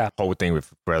like the whole thing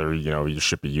with whether, you know, you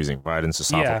should be using violence to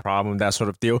solve a problem, that sort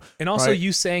of deal. And also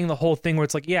you saying the whole thing where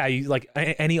it's like, yeah, you like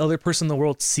any other person in the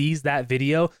world sees that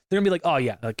video, they're gonna be like, oh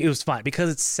yeah, like it was fine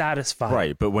because it's satisfying.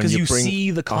 Right, but when you bring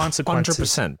see the consequences,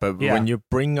 100%. But when you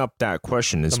bring up that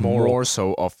question, it's more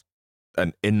so of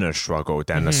an inner struggle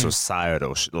than a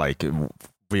societal like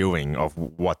viewing of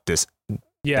what this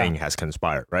thing has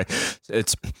conspired, right?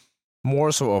 It's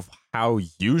more so of how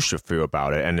you should feel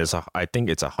about it, and I think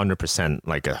it's 100%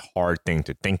 like a hard thing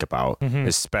to think about,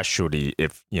 especially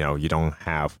if, you know, you don't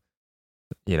have,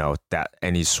 you know, that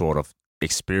any sort of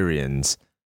experience.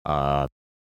 How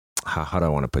do I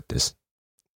want to put this?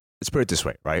 Let's put it this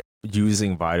way, right?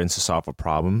 Using violence to solve a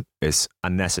problem is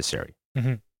unnecessary,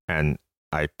 and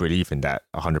I believe in that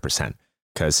 100%.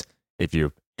 Because if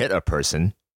you hit a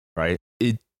person, right,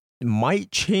 it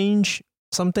might change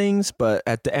some things, but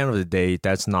at the end of the day,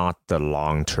 that's not the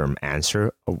long-term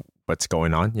answer of what's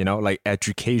going on. You know, like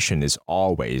education is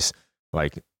always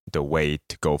like the way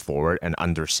to go forward, and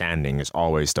understanding is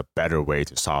always the better way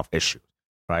to solve issues,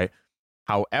 right?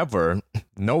 However,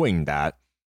 knowing that,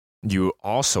 you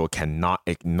also cannot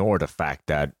ignore the fact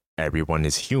that everyone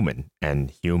is human,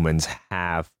 and humans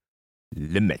have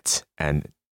limits, and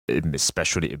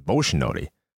especially emotionally.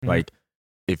 Like,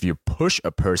 if you push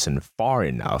a person far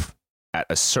enough, at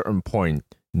a certain point,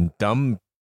 them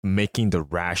making the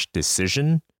rash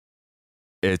decision,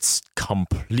 it's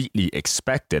completely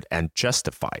expected and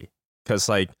justified. Because,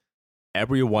 like,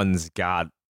 everyone's got,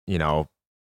 you know,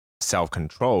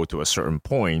 self-control to a certain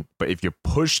point, but if you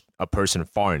push a person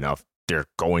far enough, they're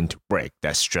going to break.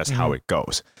 That's just how it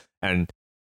goes. And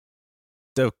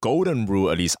the golden rule,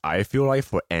 at least I feel like,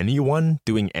 for anyone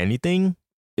doing anything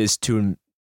is to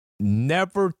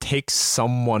never take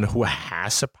someone who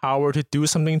has the power to do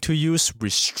something to use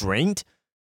restraint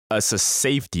as a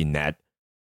safety net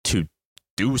to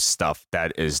do stuff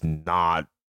that is not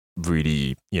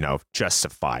really,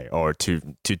 justify, or to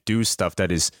do stuff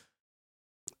that is,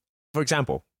 for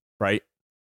example, right?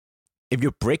 If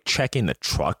you're brake checking a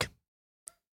truck,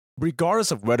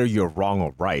 regardless of whether you're wrong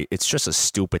or right, it's just a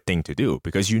stupid thing to do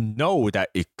because you know that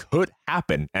it could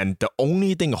happen, and the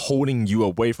only thing holding you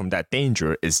away from that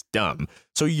danger is dumb.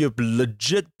 So you're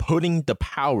legit putting the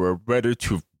power whether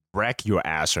to wreck your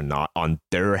ass or not on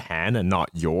their hand and not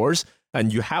yours,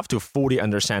 and you have to fully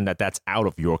understand that that's out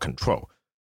of your control.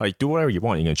 Like, do whatever you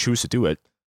want. You can choose to do it.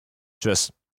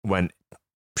 Just when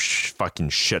fucking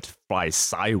shit flies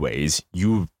sideways,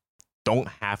 you don't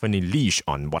have any leash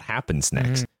on what happens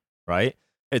next, right?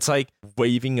 It's like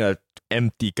waving an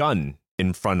empty gun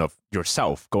in front of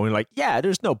yourself, going like, yeah,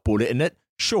 there's no bullet in it,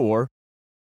 sure.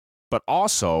 But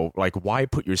also, like, why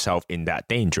put yourself in that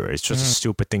danger? It's just a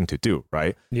stupid thing to do,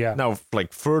 right? Yeah. Now,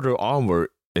 like, further onward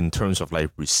in terms of like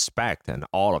respect and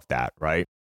all of that, right?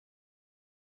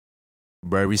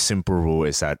 Very simple rule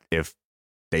is that if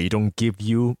they don't give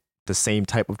you the same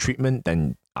type of treatment,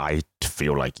 then I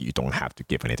feel like you don't have to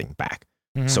give anything back.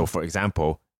 So, for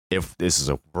example, if this is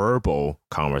a verbal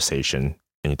conversation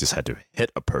and you just had to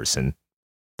hit a person,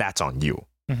 that's on you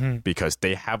because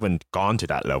they haven't gone to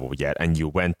that level yet and you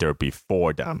went there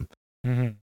before them.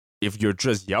 If you're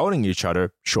just yelling at each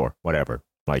other, sure, whatever,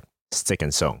 like stick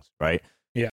and stones, right?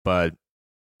 Yeah. But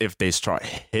if they start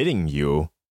hitting you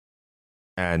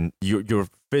and your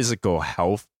physical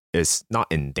health is not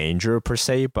in danger per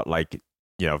se, but like,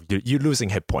 you're losing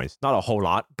hit points, not a whole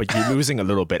lot, but you're losing a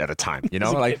little bit at a time,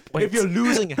 like if you're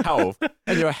losing health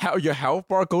and your health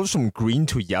bar goes from green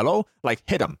to yellow, like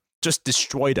hit them, just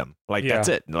destroy them. Like that's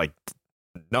it. Like,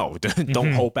 no,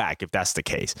 don't hold back if that's the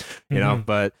case,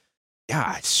 but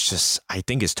yeah, it's just, I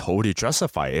think it's totally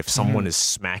justified if someone is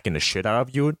smacking the shit out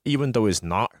of you, even though it's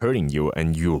not hurting you,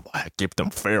 and you give them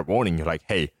fair warning. You're like,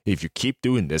 hey, if you keep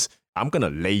doing this, I'm going to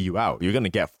lay you out. You're going to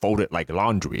get folded like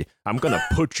laundry. I'm going to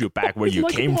put you back where you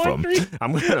came laundry? From.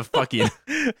 I'm going to fucking...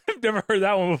 I've never heard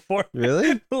that one before.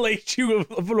 Really? Lay you,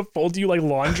 I'm going to fold you like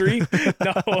laundry?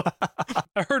 No.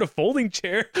 I heard a folding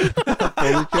chair.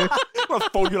 Folding chair? I'm going to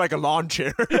fold you like a lawn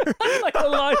chair. Like a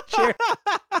lawn chair.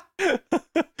 I'm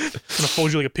going to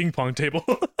fold you like a ping pong table.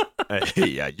 Hey,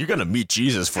 yeah, you're going to meet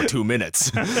Jesus for 2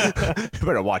 minutes. You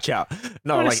better watch out.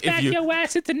 No, I'm like smack your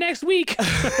ass into next week.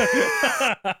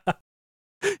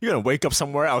 You're going to wake up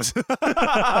somewhere else. They're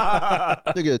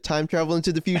going to time travel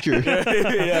into the future.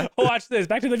 Yeah. Watch this.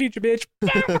 Back to the future, bitch.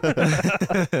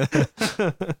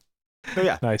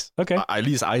 Yeah. Nice. Okay. At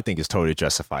least I think it's totally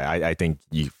justified. I think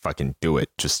you fucking do it.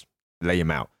 Just lay him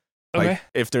out. Okay. Like,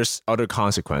 if there's other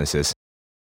consequences,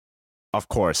 of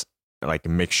course, like,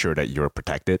 make sure that you're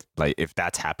protected. Like, if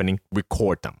that's happening,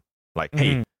 record them. Like,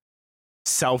 hey,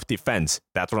 self-defense.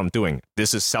 That's what I'm doing.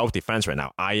 This is self-defense right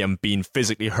now. I am being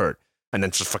physically hurt. And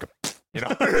then just fucking,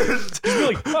 just be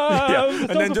like, and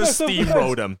then just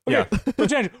steamroll them. Okay.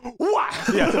 Yeah.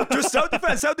 Yeah. Just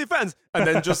self-defense. And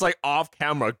then just like off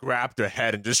camera, grab their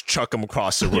head and just chuck them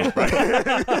across the room. Right?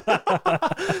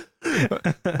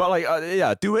 But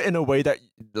like, do it in a way that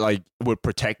like would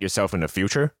protect yourself in the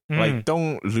future. Like,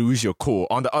 don't lose your cool.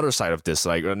 On the other side of this,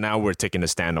 like, now we're taking the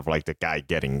stand of like the guy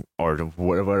getting, or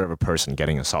whatever person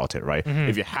getting assaulted, right?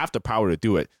 If you have the power to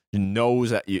do it, you know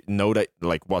that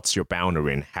like what's your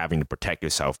boundary in having to protect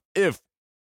yourself if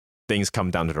things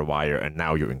come down to the wire and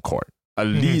now you're in court. At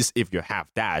least if you have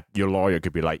that, your lawyer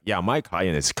could be like, yeah, my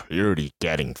client is clearly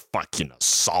getting fucking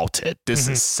assaulted. This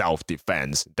is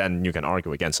self-defense. Then you can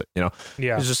argue against it,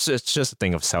 Yeah. It's just a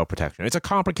thing of self-protection. It's a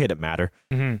complicated matter,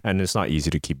 and it's not easy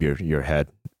to keep your head.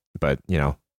 But,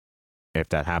 if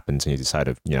that happens and you decide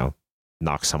to,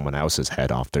 knock someone else's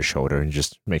head off their shoulder, and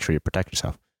just make sure you protect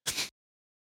yourself.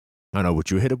 I don't know,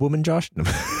 would you hit a woman, Josh?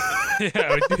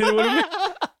 Yeah, would you hit a woman?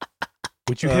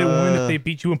 Would you hit a woman if they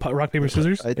beat you in rock, paper,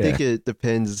 scissors? I think it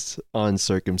depends on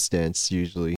circumstance,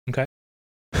 usually. Okay.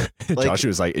 Like, Josh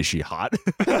was like, is she hot?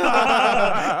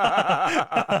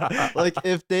 Like,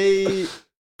 if they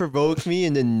provoke me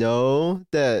and then know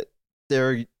that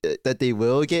they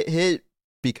will get hit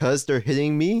because they're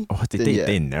hitting me,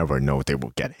 they never know they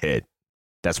will get hit.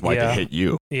 That's why they hit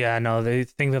you. Yeah, no, they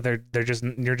think that you're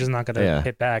just not gonna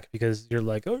hit back because you're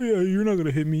like, oh yeah, you're not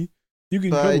gonna hit me. You can.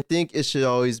 But I think it should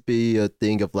always be a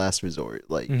thing of last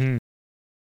resort. Like,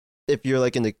 if you're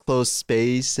like in a closed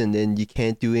space and then you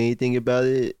can't do anything about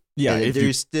it, and if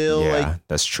they're still like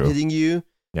that's true. hitting you,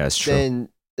 that's true. Then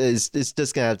it's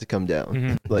just gonna have to come down.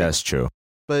 Mm-hmm. Like, that's true.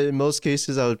 But in most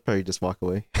cases, I would probably just walk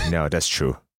away. No, that's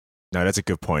true. No, that's a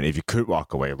good point. If you could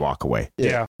walk away, walk away.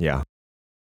 Yeah.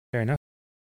 Fair enough.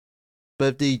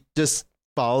 But if they just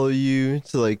follow you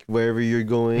to like wherever you're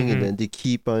going, and then they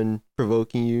keep on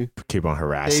provoking you, keep on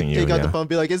harassing you. Take out the phone, and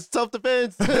be like, "It's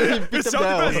self-defense." Beat them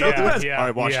down. Self-defense. All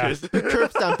right, watch this.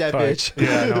 Curb stomp that bitch.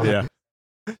 Yeah.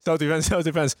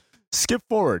 Self-defense. Skip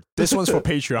forward. This one's for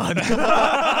Patreon.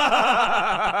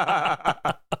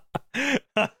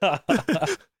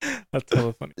 That's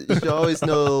totally funny. You should always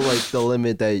know like the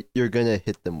limit that you're gonna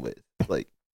hit them with. Like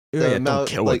the amount, don't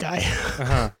kill like, a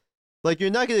guy. Like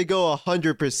you're not gonna go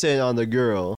 100% on the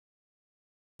girl.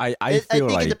 I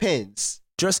think like it depends.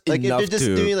 Just like enough if they're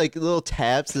just doing like little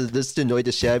taps just to annoy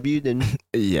the shit out of you, then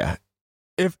yeah.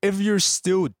 If you're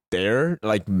still there,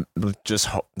 like just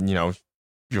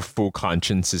your full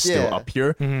conscience is still up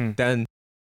here, then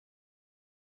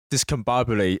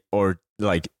discombobulate or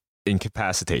like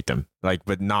incapacitate them, like,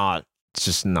 but not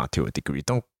to a degree.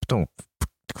 Don't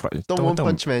one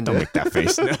punch man. Don't make that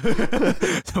face.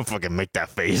 Don't fucking make that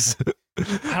face.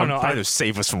 I don't know. I'm trying to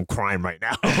save us from crime right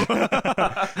now.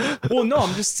 Well, no,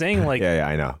 I'm just saying, like, yeah,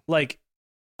 I know. Like,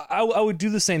 I would do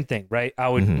the same thing, right? I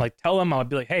would like tell them, I would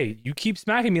be like, hey, you keep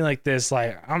smacking me like this,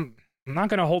 like I'm not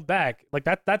gonna hold back. Like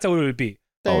that's how it would be.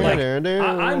 Oh, like,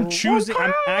 I'm choosing.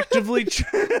 I'm actively.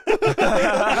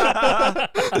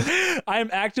 I'm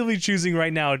actively choosing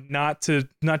right now not to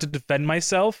defend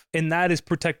myself, and that is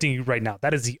protecting you right now.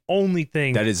 That is the only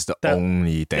thing. That is the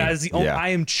only thing. That is the only. I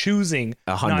am choosing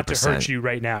 100%. Not to hurt you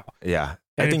right now. Yeah,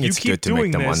 and I think it's good to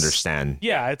make them understand.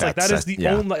 Yeah, it's like that is the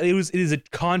only. It is a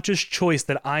conscious choice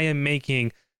that I am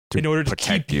making in order to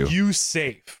keep you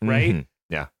safe. Right?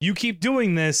 Yeah. You keep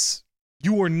doing this,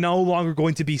 you are no longer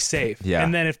going to be safe. Yeah.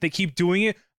 And then if they keep doing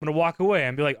it, I'm gonna walk away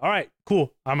and be like, all right,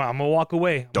 cool. I'm gonna walk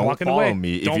away. Don't follow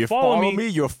me. If you follow me,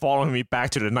 you're following me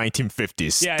back to the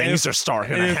 1950s. Yeah, things are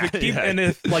starting. And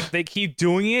if like they keep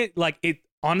doing it, like it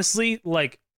honestly,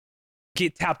 like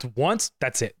get tapped once,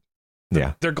 that's it.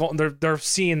 Yeah. They're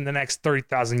seeing the next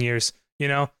 30,000 years. You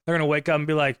know, they're gonna wake up and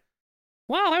be like,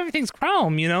 wow, everything's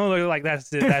chrome, you know? They're like,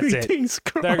 that's it. Everything's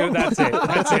chrome. That's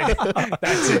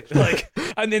it. Like,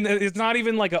 and then it's not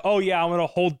even like, I'm going to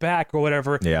hold back or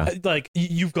whatever. Yeah. Like,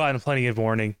 you've gotten plenty of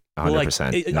warning.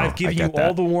 100%. Like, I've given you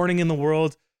all the warning in the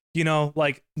world, you know,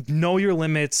 like, know your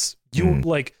limits. You,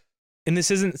 like, and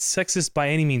this isn't sexist by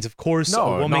any means. Of course, a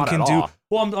woman can do.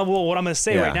 Well, what I'm going to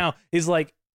say right now is,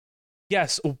 like,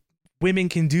 yes, women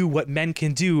can do what men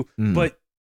can do, but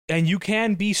and you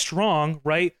can be strong,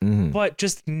 right? But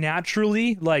just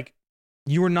naturally, like,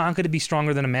 you are not going to be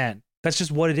stronger than a man. That's just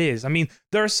what it is. I mean,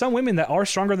 there are some women that are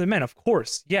stronger than men, of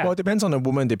course. Yeah. Well, it depends on the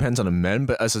woman, depends on the men,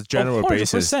 but as a general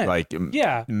basis, like,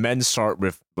 men start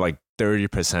with like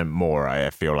 30% more,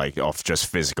 I feel like, of just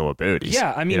physical abilities.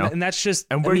 Yeah, I mean, and that's just...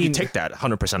 And where do you take that?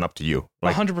 100% up to you.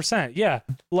 Like, 100%, yeah.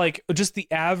 Like, just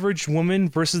the average woman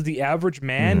versus the average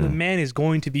man, the man is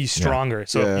going to be stronger.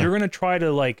 So if you're going to try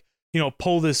to, like, you know,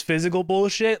 pull this physical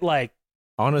bullshit, like,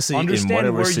 honestly, understand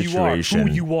in whatever where situation, you are,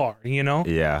 who you are, you know?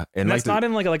 Yeah. And that's not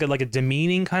in like a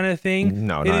demeaning kind of thing.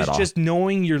 No, it not is at all. just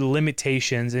knowing your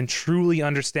limitations and truly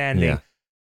understanding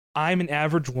I'm an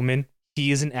average woman,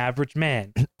 he is an average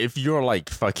man. If you're like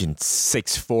fucking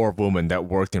 6'4" woman that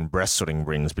worked in wrestling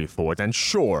rings before, then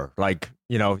sure. Like,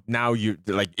 you know, now you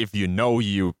like, if you know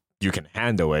you can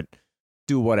handle it,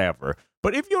 do whatever.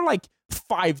 But if you're like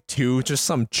 5'2", just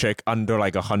some chick under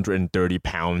like 130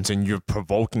 pounds, and you're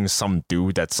provoking some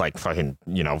dude that's like fucking,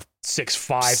 you know,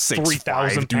 6'5",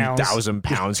 3,000 pounds. 2,000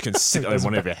 pounds can sit on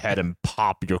one of your head and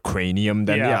pop your cranium,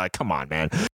 then yeah, come on, man.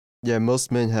 Yeah,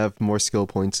 most men have more skill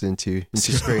points into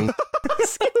strength.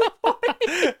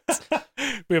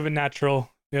 We have a natural.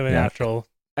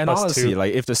 And honestly,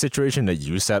 like, if the situation that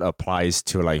you said applies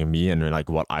to like me and like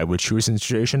what I would choose in the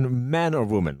situation, man or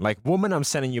woman, like woman, I'm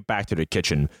sending you back to the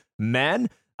kitchen. Man,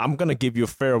 I'm gonna give you a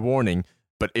fair warning.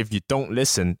 But if you don't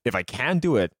listen, if I can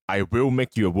do it, I will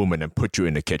make you a woman and put you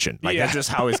in the kitchen. Like, that's just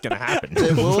how it's going to happen.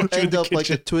 It will end up like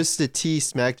a Twisted Tea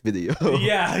smacked video.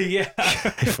 Yeah.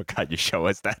 I forgot you show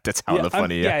us that. That's how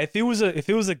funny. Yeah, if it was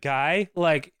a guy,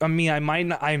 like, I mean,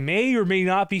 I may or may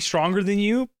not be stronger than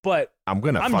you, but I'm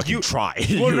going to fucking try.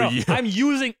 I'm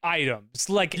using items.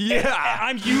 Like,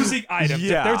 I'm using items.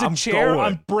 Yeah, if there's a chair,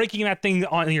 I'm breaking that thing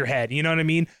on your head. You know what I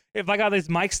mean? If I got this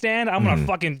mic stand, I'm gonna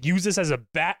fucking use this as a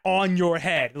bat on your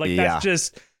head. Like, that's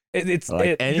just it's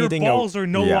like your balls are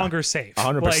no longer safe.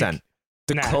 100%.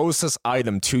 the closest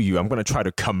item to you, I'm going to try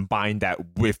to combine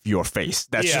that with your face.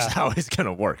 That's just how it's going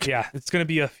to work. Yeah, it's going to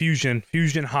be a fusion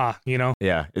ha, you know?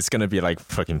 Yeah, it's going to be like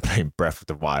fucking playing Breath of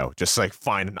the Wild. Just like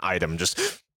find an item, just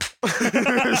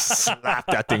slap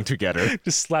that thing together.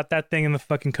 Just slap that thing in the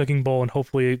fucking cooking bowl and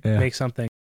hopefully make something.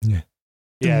 Yeah.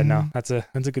 Yeah, no, that's a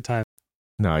good time.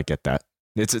 No, I get that.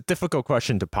 It's a difficult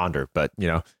question to ponder, but, you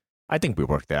know, I think we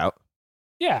worked it out.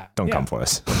 Yeah. Don't come for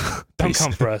us. Don't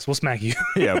come for us. We'll smack you.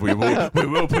 Yeah, we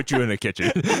will put you in the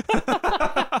kitchen.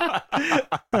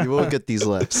 You will get these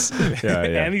lefts. Yeah.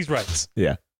 And these rights.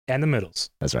 Yeah. And the middles.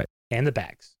 That's right. And the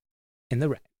bags. And the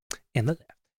right. And the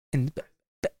left. And the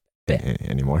back.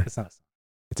 Any more? It's not a song.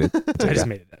 It's it. I just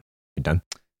made it up. You're done?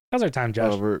 How's our time,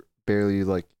 Josh? We're barely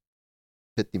like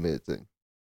 50 minutes in.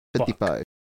 55.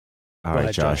 All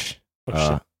right, Josh.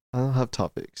 I don't have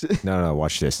topics. No,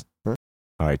 watch this. Huh?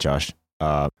 All right, Josh.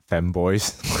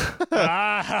 Femboys.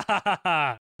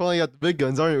 Pulling out the big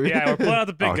guns, aren't we? Yeah, we're pulling out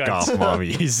the big guns. Goth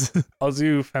mommies. I'll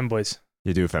do femboys.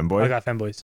 You do femboy? I got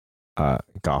femboys.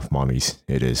 Goth mommies.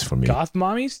 It is for me. Goth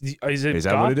mommies? Is it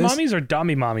that goth what it is? mommies or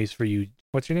Dommy mommies for you?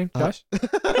 What's your name, Josh?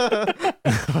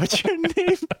 What's your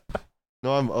name?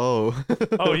 No, I'm O.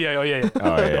 Oh yeah. Oh, yeah,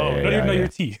 don't even know your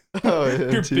T. Oh,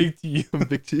 yeah, You're Big T. I'm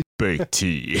Big T. Big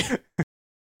T.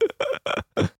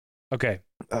 Okay.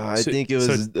 I think it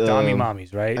was Dommy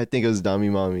mommies, right? I think it was Dommy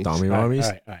mommies. Dommy mommies?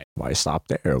 All right. Why stop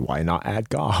there? Why not add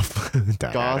goth?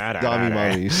 Goth Dommy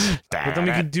mommies. But then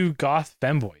we could do goth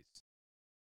femboys.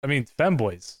 I mean,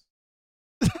 femboys.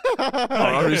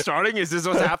 Are we starting? Is this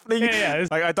what's happening? Yeah.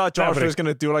 Like, I thought Josh was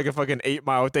gonna do like a fucking 8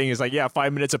 mile thing. He's like, yeah,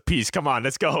 5 minutes apiece. Come on,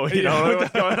 let's go. You know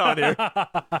what's going on here?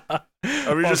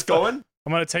 Are we just going?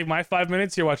 I'm gonna take my 5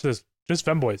 minutes. Here, watch this. Just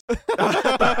femboys. All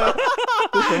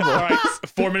right,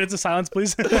 4 minutes of silence,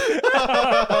 please. That's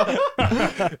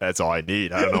all I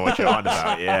need. I don't know what you're on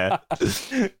about. Yeah.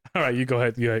 All right, you go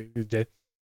ahead. You, Jay.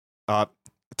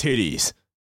 Titties.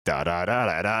 Da da da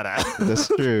da da da. That's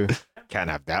true.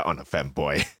 Can't have that on a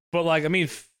femboy. But like, I mean,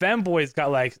 femboys got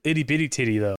like itty bitty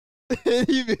titty though.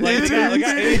 Itty bitty. Like, they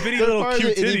got itty bitty little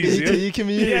cute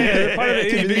titties. Yeah, they're part of the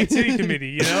itty bitty titty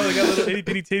committee. You know, they got little itty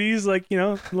bitty titties, like, you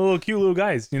know, little cute little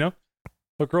guys. You know,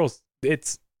 but girls,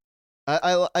 it's.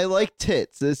 I like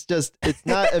tits. It's just it's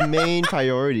not a main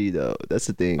priority though. That's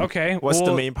the thing. Okay, what's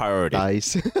the main priority?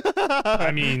 Thighs.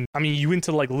 I mean, you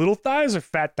into like little thighs or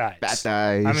fat thighs? Fat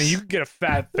thighs. I mean, you could get a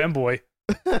fat femboy.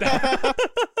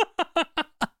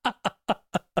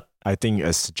 I think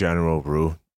as a general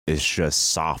rule, it's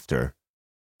just softer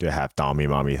to have Dommy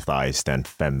mommy thighs than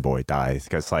femboy thighs.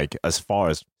 Because like as far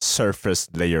as surface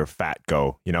layer fat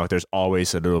go, you know, there's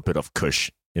always a little bit of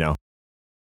cush, you know,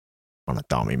 on a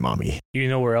Dommy mommy. You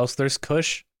know where else there's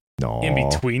cush? No. In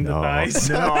between the thighs.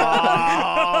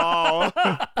 No.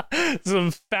 Some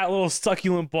fat little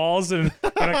succulent balls and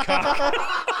a cock.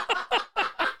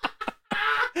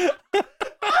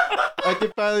 I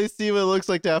can finally see what it looks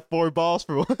like to have 4 balls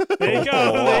for one. There you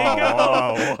go.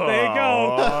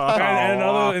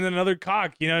 And another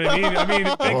cock. You know what I mean? I mean,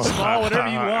 big, small, whatever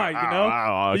you want. You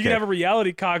know, okay. You can have a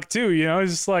reality cock too. You know,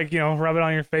 it's just like, you know, rub it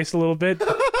on your face a little bit.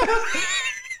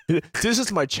 This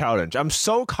is my challenge. I'm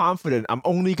so confident. I'm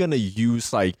only gonna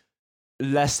use like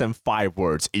less than 5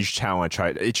 words each time I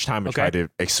try to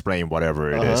explain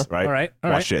whatever it is. Right. All right.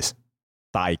 Watch this.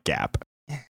 Thigh gap.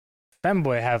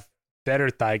 Femboy have better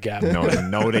thigh gap.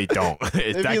 No, they don't.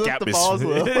 That gap is.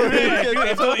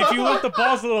 If you lift the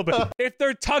balls a little bit, if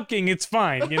they're tucking, it's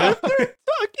fine. You know.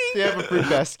 They have a fruit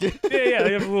basket. Yeah,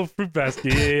 they have a little fruit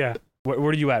basket. Yeah. Where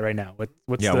are you at right now?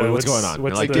 What's going on?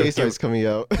 My gay side is coming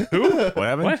out. Who? What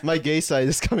happened? What? My gay side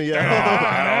is coming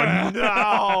out. Oh,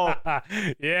 no.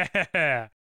 Yeah.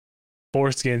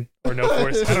 Foreskin or no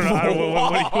foreskin? I don't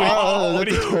know. What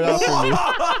do you turn out for me?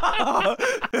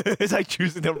 It's like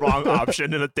choosing the wrong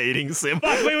option in a dating sim.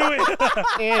 Wait.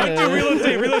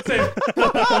 Real estate.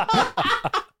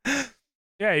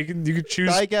 Yeah, you can choose.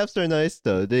 Thigh gaps are nice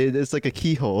though. It's like a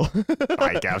keyhole.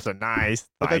 Thigh gaps are nice.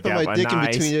 If I put my dick in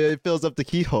between it fills up the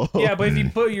keyhole. Yeah, but if you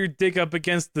put your dick up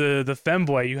against the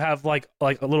femboy, you have like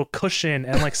a little cushion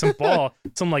and like some ball,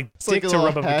 some like dick to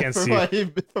rub up against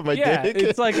you. For my dick.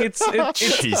 It's like it's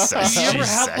Jesus. You ever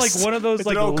have like one of those it's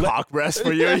like a little cock rest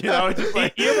for you? You know, just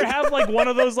like... You ever have like one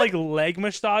of those like leg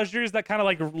massagers that kind of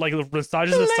like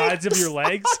massages the sides of your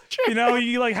legs? You know,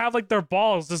 you like have like their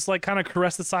balls just like kind of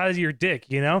caress the sides of your dick.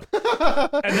 You know,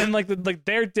 and then like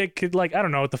their dick could like I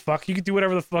don't know what the fuck you could do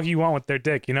whatever the fuck you want with their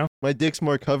dick, you know. My dick's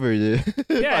more covered.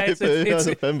 Yeah,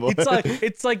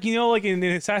 it's like you know like in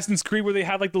Assassin's Creed where they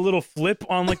have like the little flip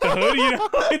on like the hood, you know.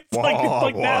 It's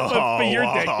like that but for your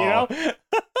dick,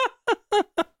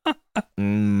 you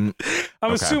know.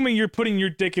 I'm assuming you're putting your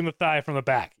dick in the thigh from the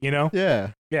back, you know?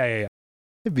 Yeah. Yeah.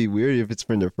 It'd be weird if it's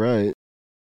from the front.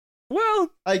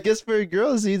 Well, I guess for a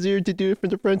girl, it's easier to do it from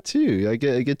the front too. I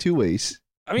get 2 ways.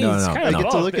 I mean, it's kind of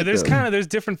both. There's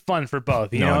different fun for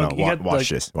both. You know? Watch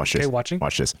this. Okay, watching.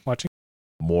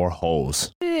 More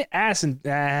holes. Ass and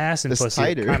pussy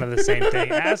tighter. kind of the same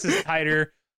thing. Ass is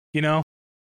tighter, you know?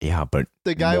 Yeah, but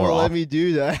the guy won't let me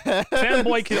do that.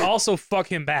 Femboy can also fuck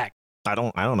him back. I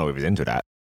don't know if he's into that.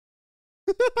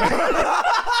 The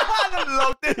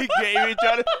look that he gave each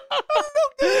other.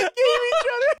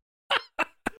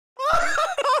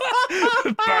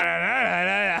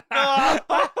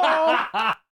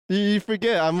 You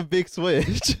forget, I'm a big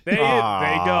switch. There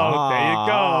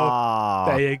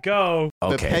you go.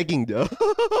 Okay. The pegging, though.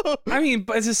 I mean,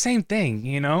 but it's the same thing,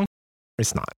 you know?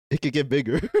 It's not. It could get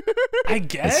bigger. I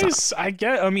guess. I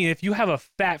mean, if you have a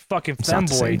fat fucking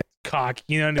femboy cock,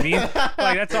 you know what I mean?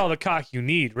 Like, that's all the cock you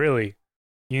need, really.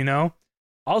 You know?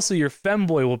 Also, your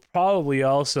femboy will probably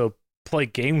also play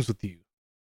games with you.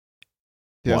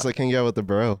 Yeah, it's like hanging out with the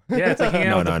bro. Yeah, it's like hanging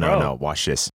out with the bro. No. Watch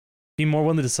this. Be more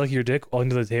willing to suck your dick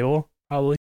under the table,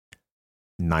 probably.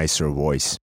 Nicer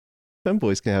voice.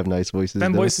 Femboys can have nice voices.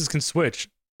 Femboys can switch.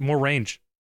 More range.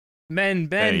 Ben,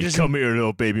 hey, just come here,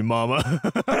 little baby mama.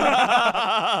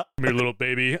 Come here, little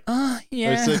baby.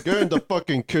 Yeah. I said, get in the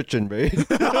fucking kitchen, babe.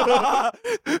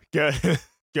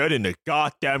 Get in the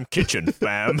goddamn kitchen,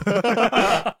 fam.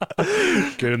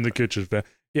 Get in the kitchen, fam.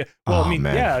 Yeah. Well, I mean,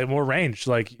 yeah, more range.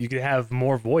 Like, you could have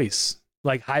more voice.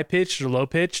 Like, high-pitched or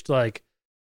low-pitched. Like,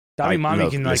 Dommy Mommy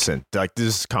can, like... Listen, like,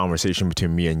 this is a conversation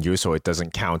between me and you, so it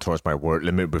doesn't count towards my word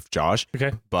limit with Josh.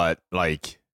 Okay. But,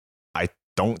 like, I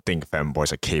don't think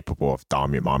femboys are capable of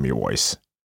Dommy Mommy voice.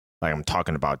 Like, I'm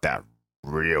talking about that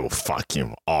real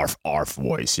fucking arf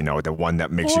voice, you know, the one that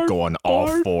makes you go on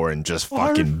all four and just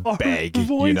fucking beg,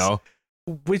 you know?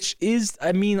 Which is,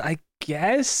 I mean, I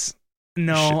guess...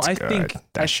 No, I think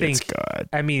good.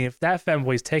 I mean, if that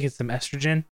femboy's taking some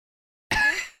estrogen,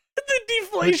 the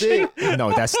deflation.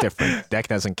 No, that's different. That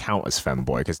doesn't count as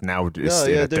femboy because now it's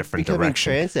in a different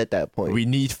direction. Trans at that point. We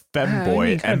need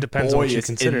femboy, and depends boy on what you is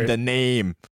consider in the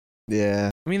name. Yeah.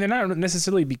 I mean, they're not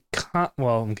necessarily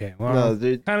well, okay. Well,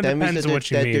 no, kind of depends on what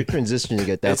you mean. They're transitioning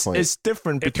at that point. It's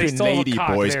different between lady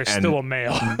boys and still a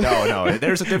male. No,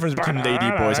 there's a difference between lady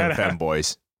boys and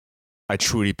femboys. I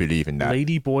truly believe in that.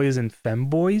 Lady boys and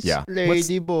femboys? Yeah.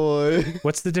 Lady boy.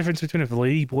 What's the difference between a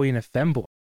lady boy and a femboy?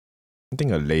 I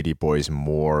think a lady boy is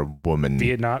more woman.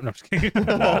 Vietnam? No, I'm just kidding.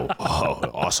 Whoa.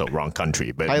 Also wrong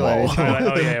country, but Highlight.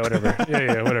 Oh, yeah, whatever.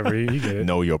 Yeah, whatever. You get it.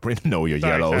 Know your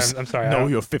yellows. I'm sorry. Know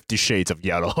your 50 shades of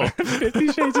yellow.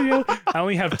 50 shades of yellow? I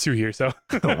only have 2 here, so.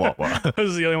 What?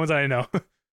 Those are the only ones I know.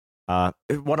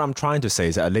 What I'm trying to say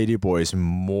is that a ladyboy is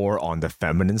more on the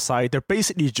feminine side. They're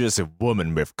basically just a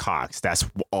woman with cocks. That's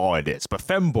all it is. But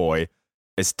femboy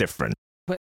is different.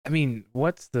 But I mean,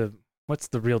 what's the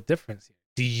real difference here?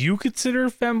 Do you consider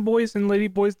femboys and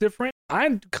ladyboys different?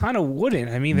 I kind of wouldn't.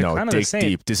 I mean, they're kind of the same. Dig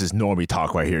deep. This is normie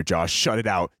talk right here, Josh. Shut it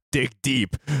out. Dig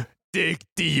deep. Dig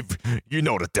deep. You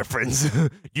know the difference.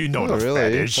 You know the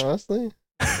fetish. Honestly.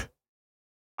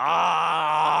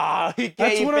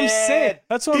 That's what I'm saying.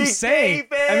 That's what I'm saying.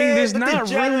 I mean, there's not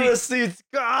really.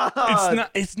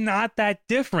 It's not that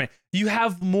different. You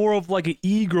have more of like an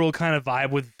e-girl kind of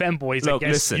vibe with femboys, I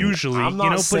guess. Listen, usually, I'm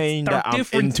not saying that I'm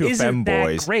into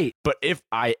femboys. Great, but if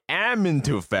I am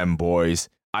into femboys,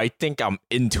 I think I'm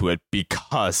into it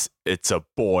because it's a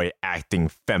boy acting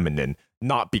feminine.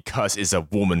 Not because it's a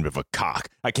woman with a cock.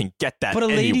 I can get that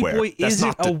anywhere. But a ladyboy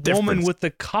isn't a woman with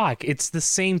a cock. It's the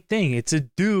same thing. It's a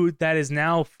dude that is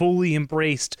now fully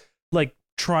embraced, like,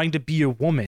 trying to be a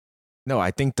woman. No, I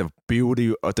think the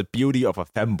beauty of a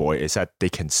femboy is that they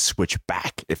can switch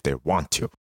back if they want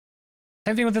to.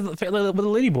 Same thing with a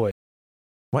ladyboy.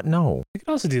 What? No. You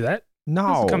can also do that.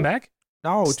 No. Come back.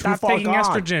 No, stop too far taking gone.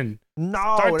 Estrogen.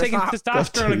 No, start taking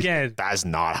testosterone again. That's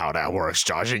not how that works,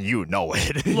 Josh, and you know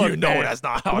it. Look, you know man, that's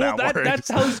not how that works. That's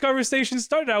how this conversation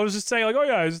started. I was just saying, like, oh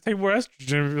yeah, I just take more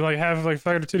estrogen, like have like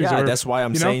fire titties. Yeah, that's why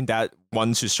I'm saying that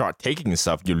once you start taking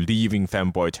stuff, you're leaving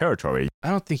femboy territory. I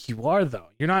don't think you are though.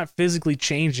 You're not physically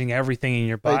changing everything in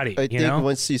your body. I think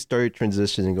once you start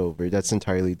transitioning over, that's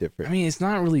entirely different. I mean, it's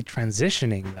not really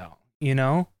transitioning though. You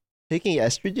know, taking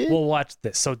estrogen. We'll watch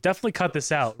this. So definitely cut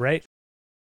this out, right?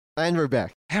 And we're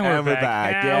back. And we're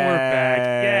back.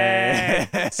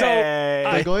 Yay.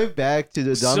 So going back to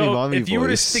the Dommy Mommy if you were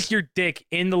to voice. stick your dick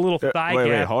in the little thigh wait,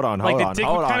 gap, hold on, like the dick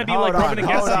would kind of be like rubbing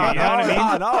against you. You know what I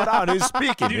mean? Hold on. Who's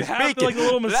speaking? You'd have like a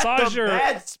little massager. Let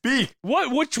the man speak.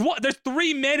 What? Which one? There's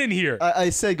 3 men in here. I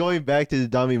said going back to the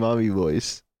Dommy Mommy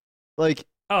voice. Like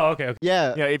Oh, okay.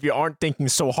 Yeah. Yeah, if you aren't thinking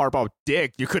so hard about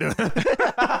dick, you couldn't.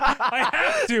 I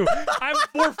have to. I'm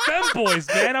for femboys,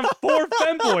 man. I'm for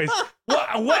femboys.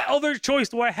 What other choice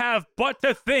do I have but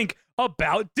to think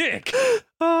about dick?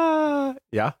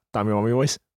 Yeah, Dommy Mommy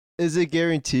voice. Is it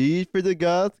guaranteed for the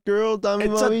goth girl Dommy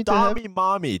It's Mommy? a Dommy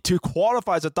Mommy. To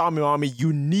qualify as a Dommy Mommy,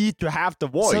 you need to have the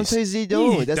voice. Sometimes you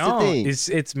don't. That's the thing.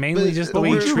 It's mainly just the way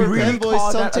you you would you treat really them.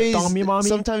 call that a Dommy Mommy?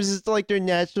 Sometimes it's like their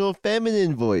natural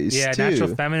feminine voice. Yeah, too.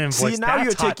 natural feminine voice. See, now That's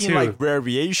you're hot, taking too. like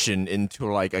variation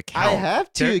into like account. I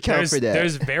have to account for that.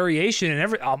 There's variation in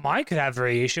every. Mine could have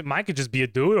variation. Mine could just be a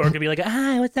dude, or it could be like,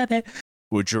 hi, what's up, man?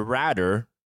 Would you rather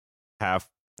have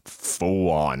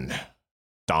full on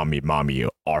Dommy Mommy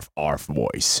arf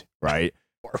voice, right?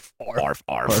 Arf, arf.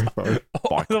 Arf.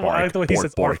 Bark, I like the way he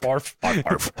says bark, arf,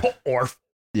 arf. Arf.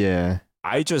 Yeah.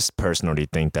 I just personally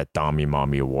think that Dommy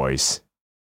Mommy voice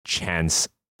chance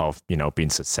of, being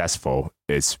successful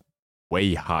is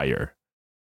way higher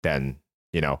than,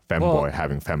 Femboy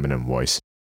having feminine voice.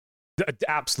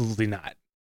 Absolutely not.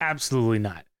 Absolutely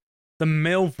not. The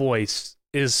male voice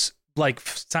is, like,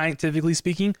 scientifically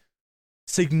speaking,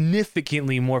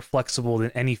 significantly more flexible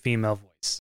than any female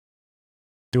voice.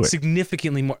 Do it.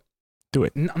 Significantly more. Do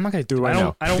it. I'm not gonna do it right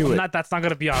now. I'm not. That's not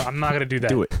gonna be on. I'm not gonna do that.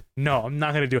 Do it. No, I'm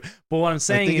not gonna do it. But what I'm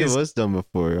saying I think is, it was done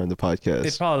before on the podcast.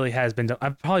 it probably has been done.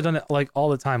 I've probably done it like all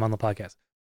the time on the podcast.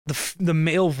 The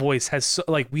male voice has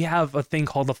we have a thing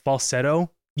called the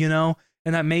falsetto, and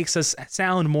that makes us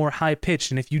sound more high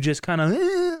pitched. And if you just kind of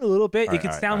a little bit, it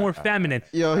can sound more feminine.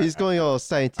 Yo, he's going all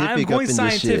scientific. I'm going up in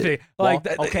scientific, This shit. like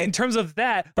Well, okay. in terms of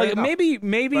that. Fair Like enough. maybe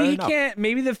Fair he enough. can't.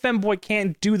 Maybe the femboy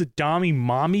can't do the Dommy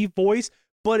Mommy voice.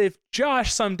 But if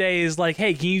Josh someday is like,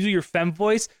 hey, can you do your fem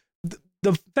voice?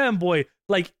 The femboy,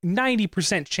 like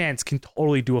 90% chance can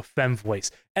totally do a fem voice,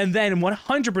 and then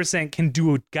 100% can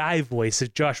do a guy voice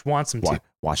if Josh wants him to.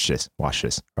 Watch this,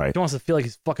 right? He wants to feel like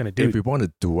he's fucking a If dude. we want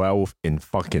to dwell in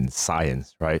fucking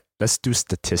science, right? Let's do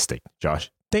statistic,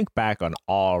 Josh. Think back on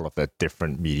all of the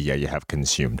different media you have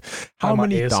consumed. How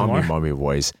many Dommy Mommy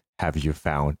voice have you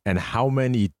found? And how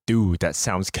many dude that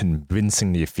sounds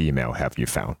convincingly female have you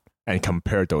found? And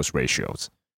compare those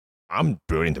ratios. I'm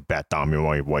willing to bet Dommy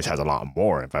Mommy voice has a lot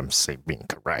more if I'm being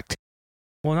correct.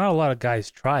 Well, not a lot of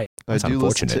guys try it. I That's do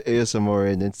listen to unfortunate.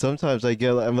 ASMR, and then sometimes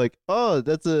I'm like, oh,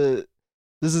 this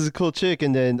is a cool chick,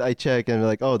 and then I check, and I'm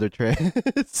like, oh, they're trans,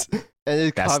 and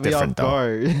it That's caught me off different, though.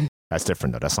 guard. That's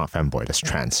different though. That's not femboy. That's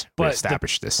trans. We But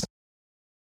established this.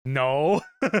 No,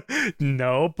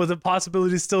 no, but the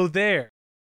possibility is still there.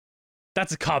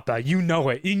 That's a cop out. You know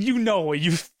it. You know it,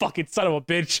 you fucking son of a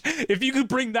bitch. If you could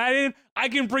bring that in, I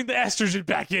can bring the estrogen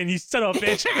back in, you son of a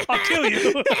bitch. I'll kill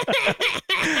you.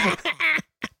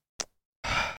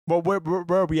 Well, where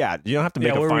are we at? You don't have to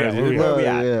make a where we final. at? Where we Where No, are we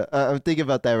at? yeah, I'm thinking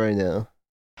about that right now.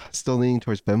 Still leaning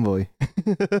towards Femboy.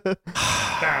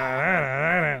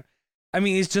 I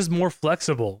mean, it's just more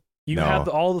flexible. You No. have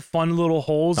all the fun little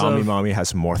holes Dommy of... Mommy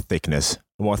has more thickness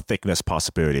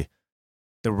possibility.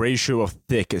 The ratio of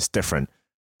thick is different.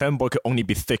 Femboy could only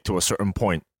be thick to a certain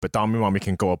point, but Dommy Mommy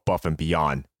can go above and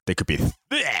beyond. They could be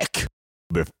thick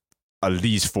with at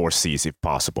least 4 C's if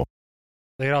possible.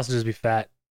 They could also just be fat.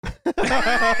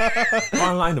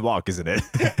 Fine line to walk, isn't it?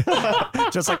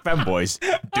 Just like femboys,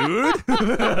 dude,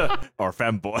 or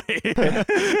femboy.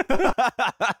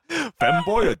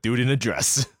 Femboy or dude in a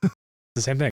dress. It's the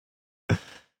same thing.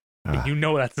 You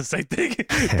know that's the same thing.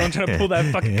 Don't try to pull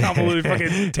that fucking convoluted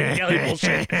fucking Tim Kelly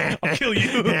bullshit. I'll kill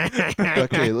you.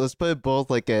 Okay, let's put it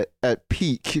both like at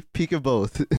peak of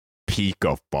both. Peak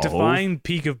of both. Define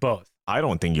peak of both. I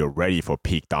don't think you're ready for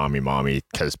peak Dommy Mommy,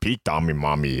 because peak Dommy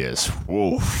Mommy is,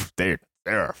 woof, they're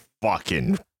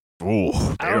fucking,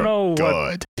 woof, I don't know good.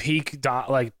 what peak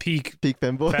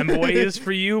Femboy. femboy is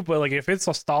for you, but like if it's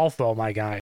Astolfo, my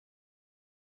guy,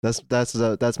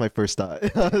 That's my first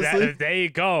thought. Honestly, there you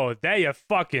go. There you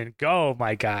fucking go,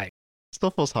 my guy.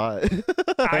 Stoffel's hot.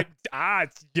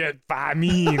 I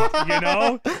mean,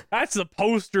 that's the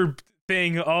poster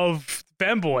thing of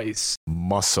femboys.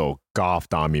 Muscle golf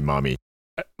Dommy Mommy.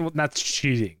 Well, that's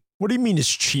cheating. What do you mean it's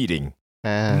cheating?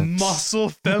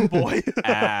 Muscle femboy.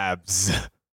 Abs.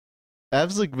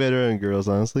 Abs look better on girls,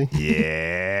 honestly.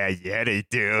 Yeah, they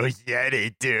do.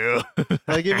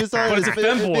 Like if it's on, But it's a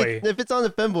femboy. if it's on the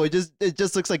femboy, it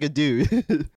just looks like a dude.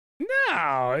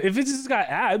 No, if it's just got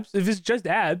abs, if it's just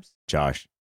abs. Josh,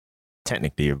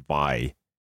 technically Vi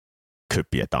could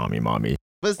be a Dommy Mommy.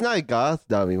 But it's not a goth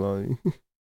Dommy Mommy.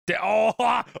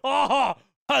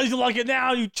 How do you like it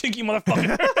now, you chinky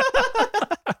motherfucker?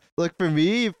 Look, for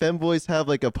me, femboys have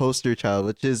like a poster child,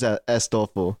 which is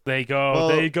Astolfo. There you go. Well,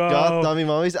 There you go. Goth Dommy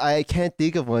Mommies, I can't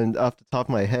think of one off the top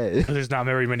of my head. There's not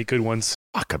very many good ones.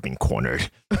 fuck, I've been cornered.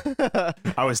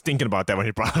 I was thinking about that when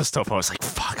he brought us stuff. I was like,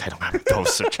 fuck, I don't have a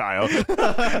poster child.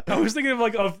 I was thinking of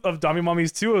like of Dommy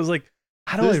mommies too. I was like,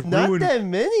 how do There's I ruin? not that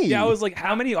many. Yeah, I was like,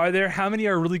 how many are there? How many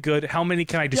are really good? How many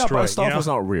can I destroy? Yeah, but stuff is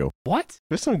not real. What?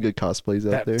 There's some good cosplays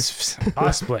out there.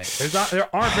 Cosplay.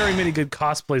 There aren't very many good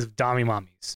cosplays of Dommy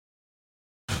mommies.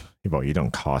 Bro, you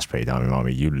don't cosplay Dommy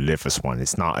Mommy. You live as one.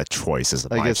 It's not a choice. It's a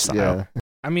lifestyle. Yeah.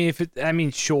 I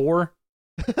mean, sure.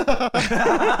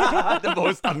 The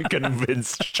most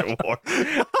unconvinced, sure.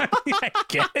 I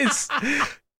guess.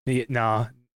 Yeah, nah.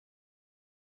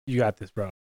 You got this, bro.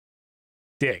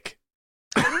 Dick.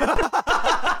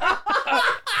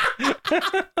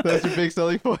 That's your big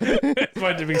selling point. That's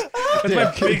my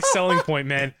big selling point,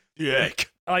 man.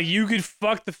 Dick. Like, you could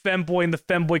fuck the femboy and the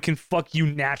femboy can fuck you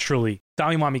naturally.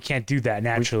 Dommy mommy can't do that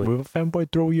naturally. Will a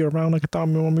femboy throw you around like a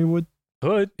Dommy Mommy would?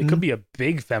 It could be a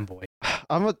big femboy.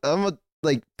 I'm a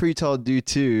like pretty tall dude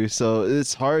too, so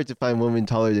it's hard to find women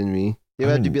taller than me. You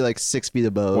have to be like 6 feet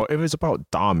above. Well, if it's about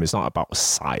Dom, it's not about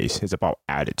size. It's about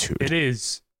attitude. It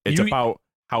is. It's about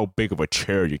how big of a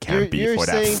chair you can be for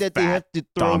that. You're saying that they have to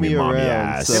throw me around.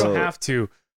 Ass. So they don't have to.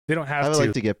 They don't have to. I would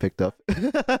like to get picked up.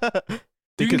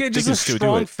 You can get just a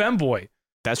strong femboy.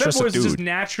 That's just a dude. Just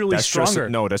naturally stronger.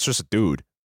 That's just a dude.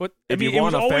 But if you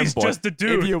want a femboy, just a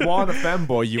dude. If you want a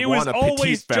femboy, you want a petite femboy. It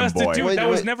was always just a dude. That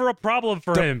was never a problem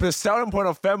for him. The selling point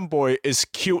of femboy is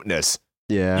cuteness.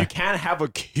 Yeah. You can't have a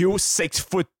cute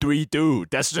 6'3" dude.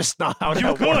 That's just not how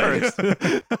that works.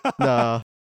 Nah.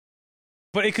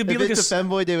 But it could be if like it's a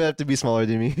femboy, they would have to be smaller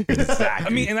than me. Exactly. I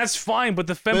mean, and that's fine, but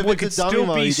the femboy could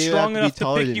still be strong enough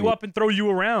to pick you up and throw you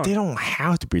around. They don't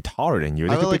have to be taller than you.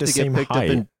 They could be the same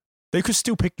height. They could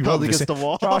still pick you up against the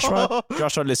wall.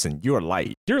 Joshua, listen, you're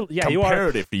light. You are.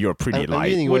 Comparatively, you're pretty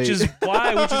light. Which is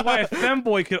why a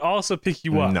femboy could also pick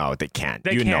you up. No, they can't.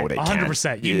 They know they can.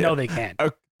 100%. You know they can.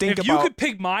 If you could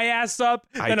pick my ass up,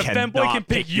 then a femboy can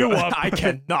pick you up. I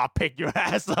cannot pick your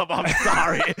ass up. I'm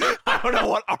sorry. I don't know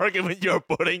what argument you're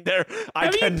putting there. I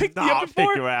cannot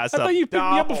pick your ass up. I thought you picked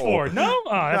me up before. No? Oh,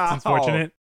 that's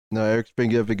unfortunate. No, Eric's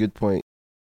bringing up a good point.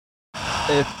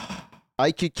 If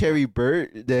I could carry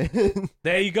Bert, then...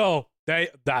 There you go.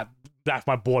 That's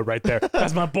my boy right there.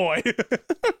 That's my boy.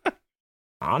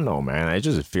 I don't know, man. I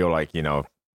just feel like,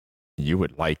 you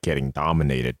would like getting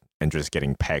dominated and just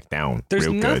getting pegged down. There's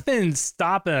nothing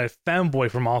stopping a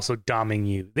femboy from also doming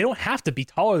you. They don't have to be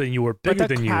taller than you or bigger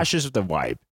than you. That clashes with the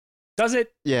vibe. Does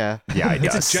it? Yeah. Yeah, it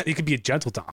does. It could be a gentle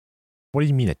dom. What do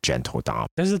you mean a gentle dom?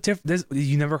 There's a difference.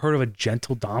 You never heard of a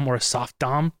gentle dom or a soft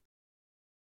dom?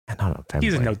 He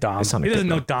doesn't know doms. He doesn't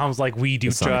know doms like we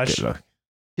do, Josh.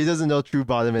 He doesn't know true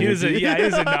bottom energy. He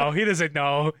doesn't know. He doesn't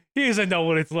know. He doesn't know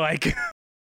what it's like.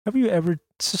 Have you ever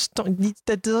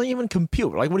that doesn't even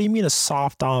compute? Like, what do you mean a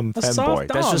soft dom femboy? Soft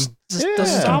dom. That's just a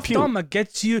soft dom that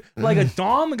gets you like a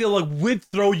dom would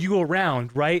throw you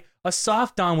around, right? A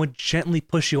soft dom would gently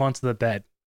push you onto the bed.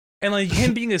 And like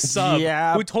him being a sub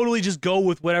would totally just go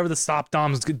with whatever the soft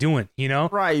dom's doing,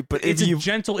 Right, but it's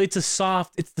the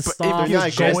soft,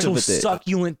 gentle,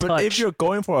 succulent touch. But if you're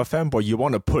going for a femboy, you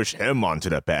want to push him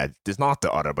onto the bed. It's not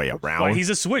the other way around. Well,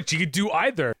 he's a switch. You could do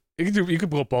either. You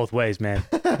could go both ways, man.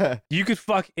 You could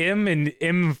fuck him and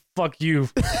him fuck you.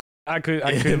 I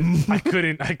couldn't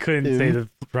say the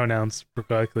pronouns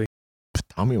correctly.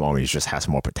 Dommy Mommy just has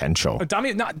more potential.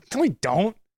 Dommy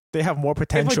don't. They have more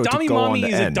potential to go on the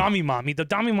end. If a Dommy mommy is a Dommy mommy, the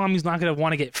Dommy mommy's not going to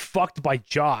want to get fucked by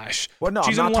Josh. Well, no,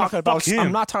 I'm not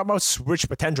talking about switch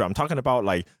potential. I'm talking about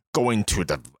like going to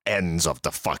the ends of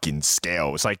the fucking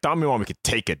scale. It's like Dommy mommy could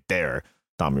take it there.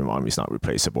 Dommy mommy's not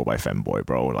replaceable by femboy,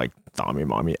 bro. Like Dommy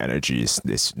mommy energy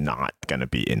is not gonna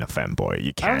be in a femboy.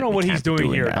 You can't. I don't know what he's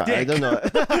doing here. I don't know.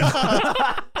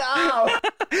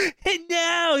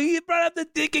 No, he brought up the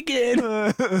dick again.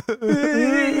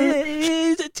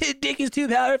 Dick is too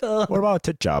powerful. What about a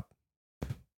tit job?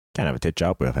 Can't have a tit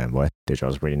job with a femboy. Tit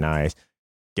job's pretty nice.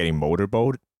 Getting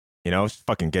motorboat,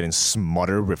 fucking getting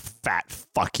smothered with fat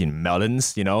fucking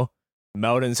melons,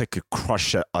 melons that could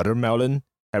crush other melon.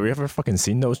 Have you ever fucking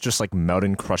seen those? Just like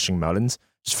melon crushing melons.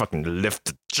 Just fucking lift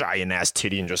the giant ass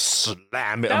titty and just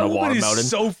slam it on a watermelon. That woman is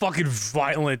so fucking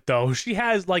violent, though. She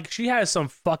has some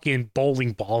fucking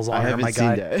bowling balls on her. My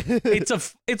God,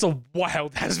 it's a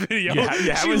wild ass video. Yeah,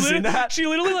 you haven't seen that? She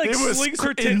literally slings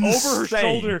her tit over her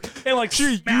shoulder and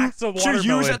smacks a watermelon. She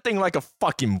used that thing like a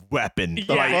fucking weapon.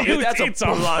 Yeah, that's a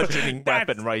bludgeoning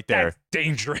weapon right there. That's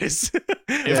dangerous.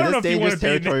 I don't know if you want to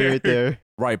be in there. Right there.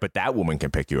 Right, but that woman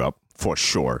can pick you up for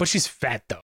sure. But she's fat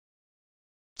though.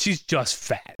 She's just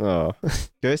fat. Oh,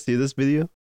 can I see this video?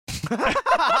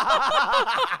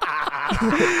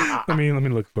 let me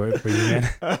look for it for you, man.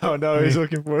 Oh no, he's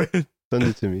looking for it. Send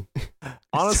it to me.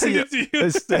 Honestly,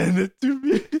 send it to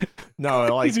me.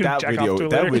 No, like that video.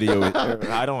 That later. video.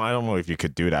 I don't know if you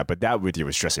could do that, but that video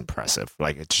is just impressive.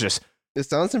 Like it's just. It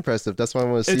sounds impressive. That's why I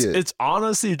want to see it. It's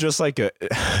honestly just like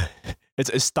it's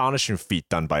astonishing feat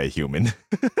done by a human.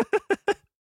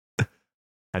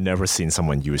 I've never seen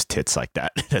someone use tits like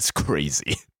that. That's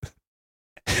crazy.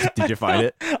 Did you find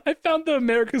it? I found the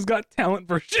America's Got Talent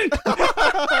version. That's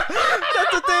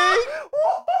the thing.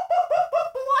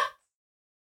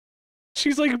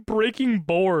 She's like breaking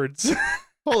boards.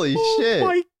 Holy shit! Oh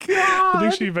my god! I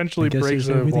think she eventually breaks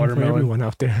a For watermelon. everyone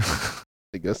out there.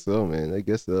 I guess so, man. I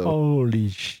guess so. Holy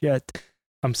shit!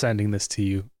 I'm sending this to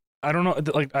you. I don't know.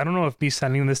 Like I don't know if me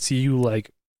sending this to you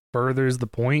like furthers the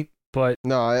point, but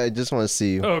No, I just want to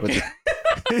see. What okay.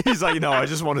 He's like, no, I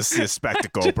just want to see a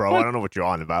spectacle, bro. I don't know what you're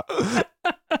on about.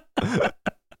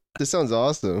 this sounds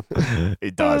awesome.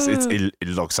 It does. It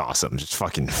looks awesome. Just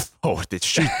fucking. Oh, did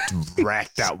she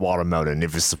wreck that watermelon?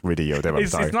 If it's a video, then I'm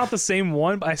sorry. It's not the same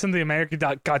one, but I sent the American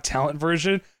Got Talent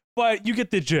version. But you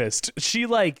get the gist. She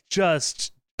like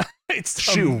just. It's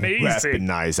She amazing.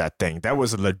 weaponized that thing. That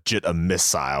was legit a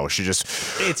missile. She just.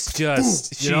 It's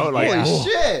just You know, like- yeah. Holy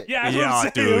shit! Yeah, that's Yeah,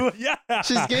 what I'm saying. Yeah,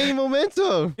 She's gaining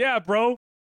momentum. yeah, bro.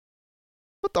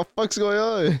 What the fuck's going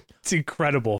on? It's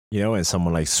incredible. You know, when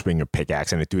someone like swing a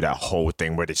pickaxe and they do that whole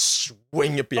thing where they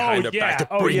swing it behind their back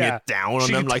to bring it down on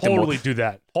She them, could like totally do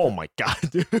that. Oh my god,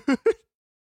 dude.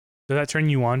 Does that turn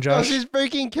you on, Oh, Josh? she's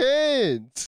breaking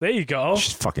cans. There you go.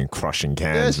 She's fucking crushing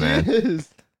Yeah, cans, she man. is.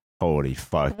 Holy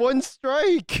fuck. One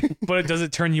strike. But does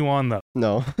it turn you on though?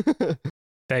 No.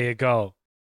 There you go.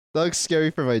 That looks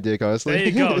scary for my dick, honestly. There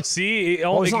you go. See, it,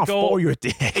 Oh, it it's can not go. for your It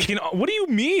dick. can, what do you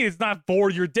mean it's not for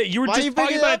your dick? You were Why just you bring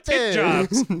talking it about up tip then?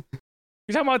 jobs.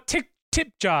 You're talking about tip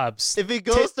jobs. If it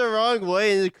goes the wrong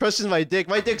way and it crushes my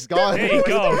dick's gone. There you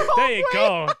go. There you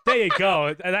go. There you go.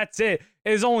 And that's it.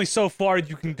 There's only so far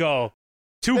you can go.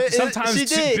 Sometimes She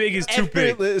too did big is too big.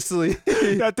 effortlessly.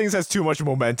 That thing has too much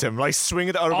momentum. Like swing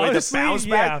it the other way to Honestly, bounce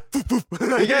yeah. back.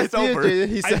 You guys It's see it, over. Jaden?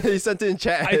 He sent it in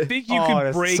chat. I think you Oh, can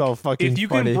that's break. so fucking If you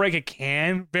funny. can break a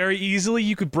can very easily,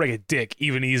 you could break a dick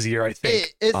even easier. I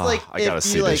think. It's Oh, like I gotta if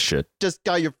see you this like shit. just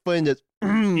got your foot in it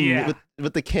Yeah.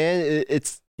 with the can.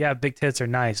 It's Yeah, big tits are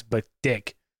nice, but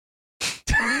dick.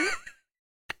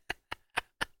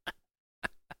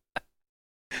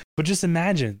 But just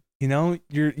imagine, you know,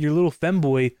 your little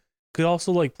femboy could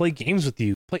also like play games with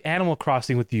you, play Animal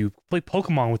Crossing with you, play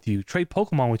Pokemon with you, trade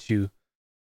Pokemon with you,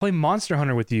 play Monster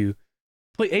Hunter with you,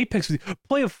 play Apex with you,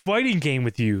 play a fighting game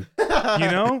with you, you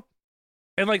know?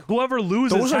 And like whoever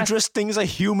loses, Those are has- just things that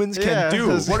humans Yeah, can do.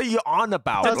 that's- What are you on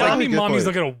about? That's Dommy not a good mommy's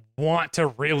point. not gonna want to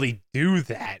really do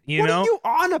that, you what know? are you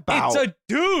on about? It's a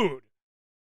dude.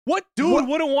 What dude What?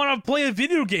 wouldn't want to play a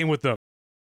video game with them?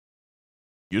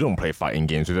 You don't play fighting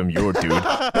games with him. You're a dude.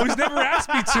 Well, he's never asked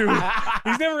me to.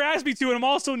 He's never asked me to, and I'm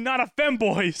also not a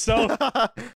femboy. So,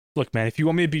 look, man, if you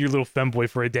want me to be your little femboy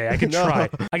for a day, I could No. try.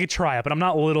 I could try it, but I'm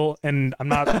not little, and I'm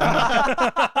not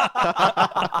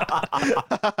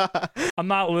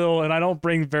little, and I don't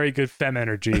bring very good fem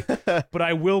energy. But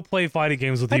I will play fighting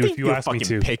games with I you think if you you're ask me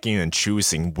fucking to. picking and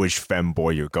choosing which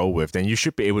femboy you go with. Then you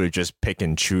should be able to just pick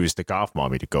and choose the goth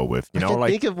mommy to go with. You I know, can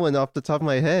like think of one off the top of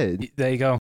my head. There you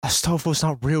go. Astolfo's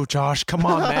not real, Josh. Come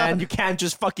on, man. You can't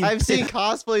just fucking. I've seen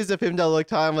cosplays of him that look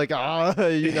high. I'm like, you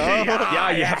know.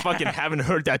 Yeah, you fucking haven't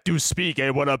heard that dude speak.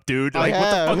 Hey, what up, dude? I Like, what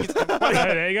have. the fuck is?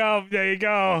 There you go. There you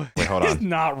go. Wait, hold It's on.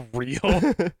 not real. Hold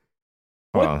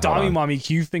What on, hold Dommy on. mommy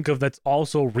can you think of that's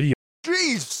also real?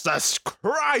 Jesus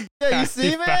Christ! Yeah, you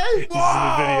see, man? This is the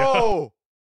video. Whoa!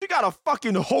 She got a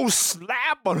fucking whole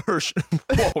slab on her.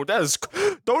 Whoa, that is.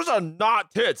 Those are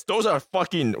not tits. Those are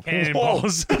fucking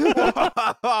Cannonballs.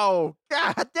 Whoa!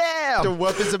 God damn! The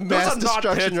weapons of Those mass are not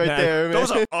destruction tits, right man. there, man.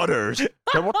 Those are udders.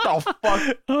 Man, what the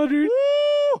fuck? Oh, dude. Woo!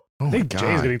 Oh I my think Jay's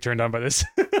god! getting turned on by this.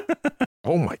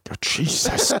 Oh my god!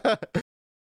 Jesus!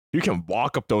 You can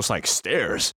walk up those like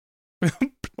stairs.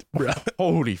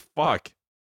 Holy fuck!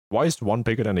 Why is one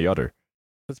bigger than the other?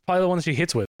 That's probably the one that she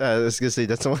hits with. I was gonna say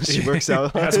that's the one she works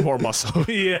out. It has more muscle. Is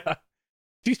Yeah.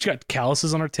 She's got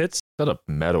calluses on her tits. that a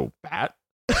metal bat?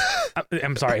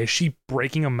 I'm sorry, is she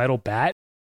breaking a metal bat?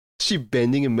 She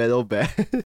bending a metal bat.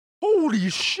 Holy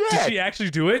shit! Did she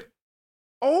actually do it?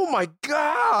 Oh my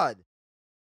god!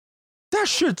 That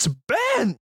shit's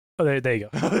bent! Oh, there you go.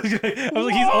 I was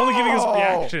like, he's only giving us Whoa.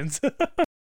 reactions.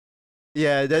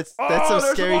 Yeah, that's Oh, some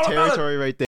there's scary a watermelon. territory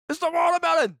right there. It's the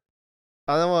watermelon!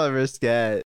 I don't want to risk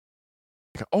that.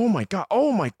 Oh my god,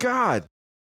 oh my god!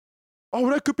 Oh,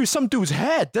 that could be some dude's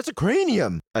head! That's a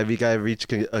cranium! We gotta reach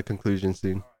a conclusion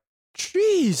soon.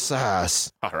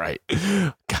 Jesus. All right.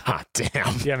 God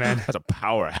damn. Yeah, man. That's a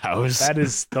powerhouse.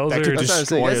 Those that are could That's what I'm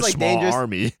saying. destroy That's a like small dangerous.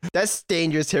 army. That's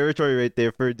dangerous territory right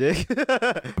there for a dick.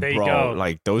 there you Bro, go.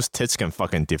 like those tits can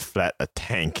fucking deflate a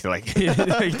tank. Like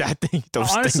that thing.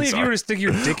 Those Honestly, things if you were to stick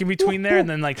your dick in between there and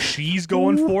then like she's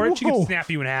going for it, she could snap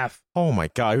you in half. Oh my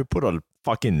god! You put a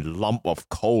fucking lump of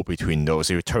coal between those,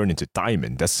 it would turn into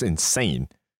diamond. That's insane.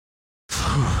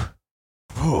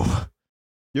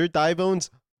 Your thigh bones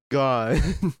gone.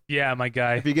 Yeah, my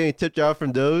guy. If you're getting tipped off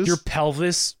from those, Your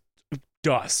pelvis,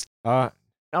 dust. No,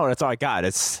 that's all I got.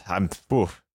 Yeah,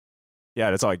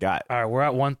 that's all I got. All right, we're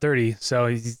at 1:30. So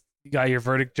you got your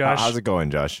verdict, Josh? How's it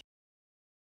going, Josh?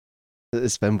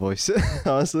 it's Femboy.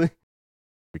 Honestly,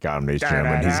 We got him, ladies and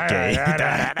gentlemen. He's gay.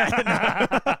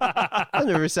 I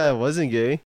never said I wasn't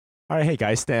gay. All right, hey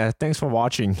guys, thanks for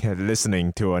watching,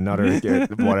 listening to another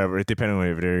whatever, depending on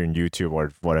if you're in YouTube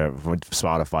or whatever,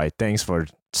 Spotify. Thanks for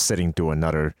sitting through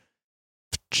another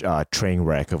train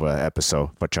wreck of an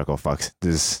episode for Chucklefux.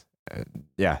 This,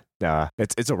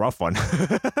 it's a rough one.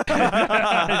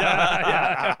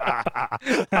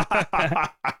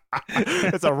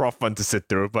 It's a rough one to sit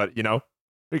through, but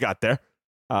we got there.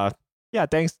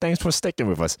 Thanks for sticking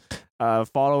with us.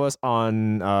 Follow us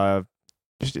on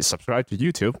subscribe to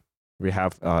YouTube. We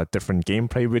have different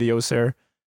gameplay videos there.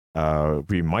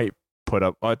 We might put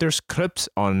up. There's clips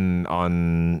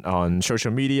on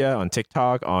social media, on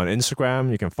TikTok, on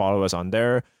Instagram. You can follow us on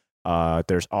there.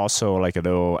 There's also like a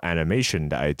little animation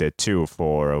that I did too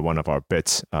for one of our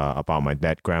bits about my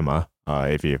dead grandma.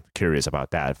 If you're curious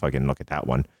about that, fucking look at that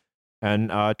one.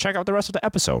 And check out the rest of the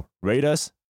episode. Rate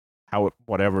us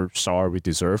whatever star we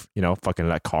deserve. Fucking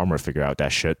let karma figure out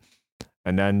that shit.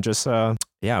 And then just it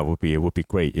would be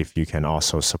great if you can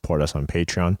also support us on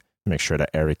Patreon. Make sure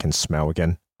that Eric can smell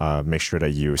again. Make sure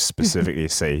that you specifically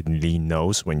say lean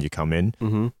nose when you come in,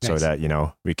 so that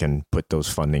we can put those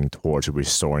funding towards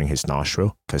restoring his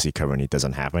nostril because he currently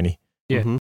doesn't have any.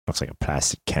 Yeah, looks like a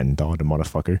plastic Ken doll, the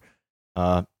motherfucker.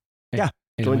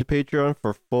 Join the Patreon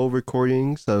for full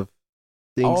recordings of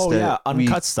things.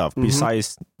 Uncut stuff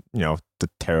besides the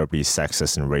terribly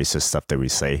sexist and racist stuff that we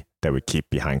say that we keep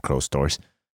behind closed doors.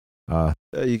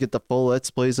 You get the full Let's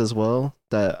Plays as well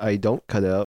that I don't cut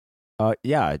out.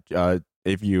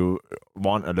 If you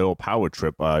want a little power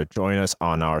trip, join us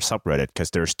on our subreddit because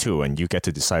there's two, and you get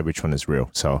to decide which one is real.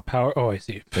 So power. Oh, I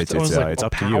see. It's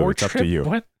up to you. It's up to you.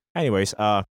 What? Anyways,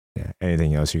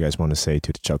 anything else you guys want to say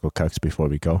to the Chucklefux before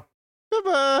we go? Bye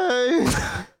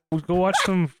bye. We'll go watch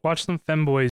some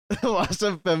Femboys. Watch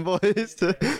some Femboys.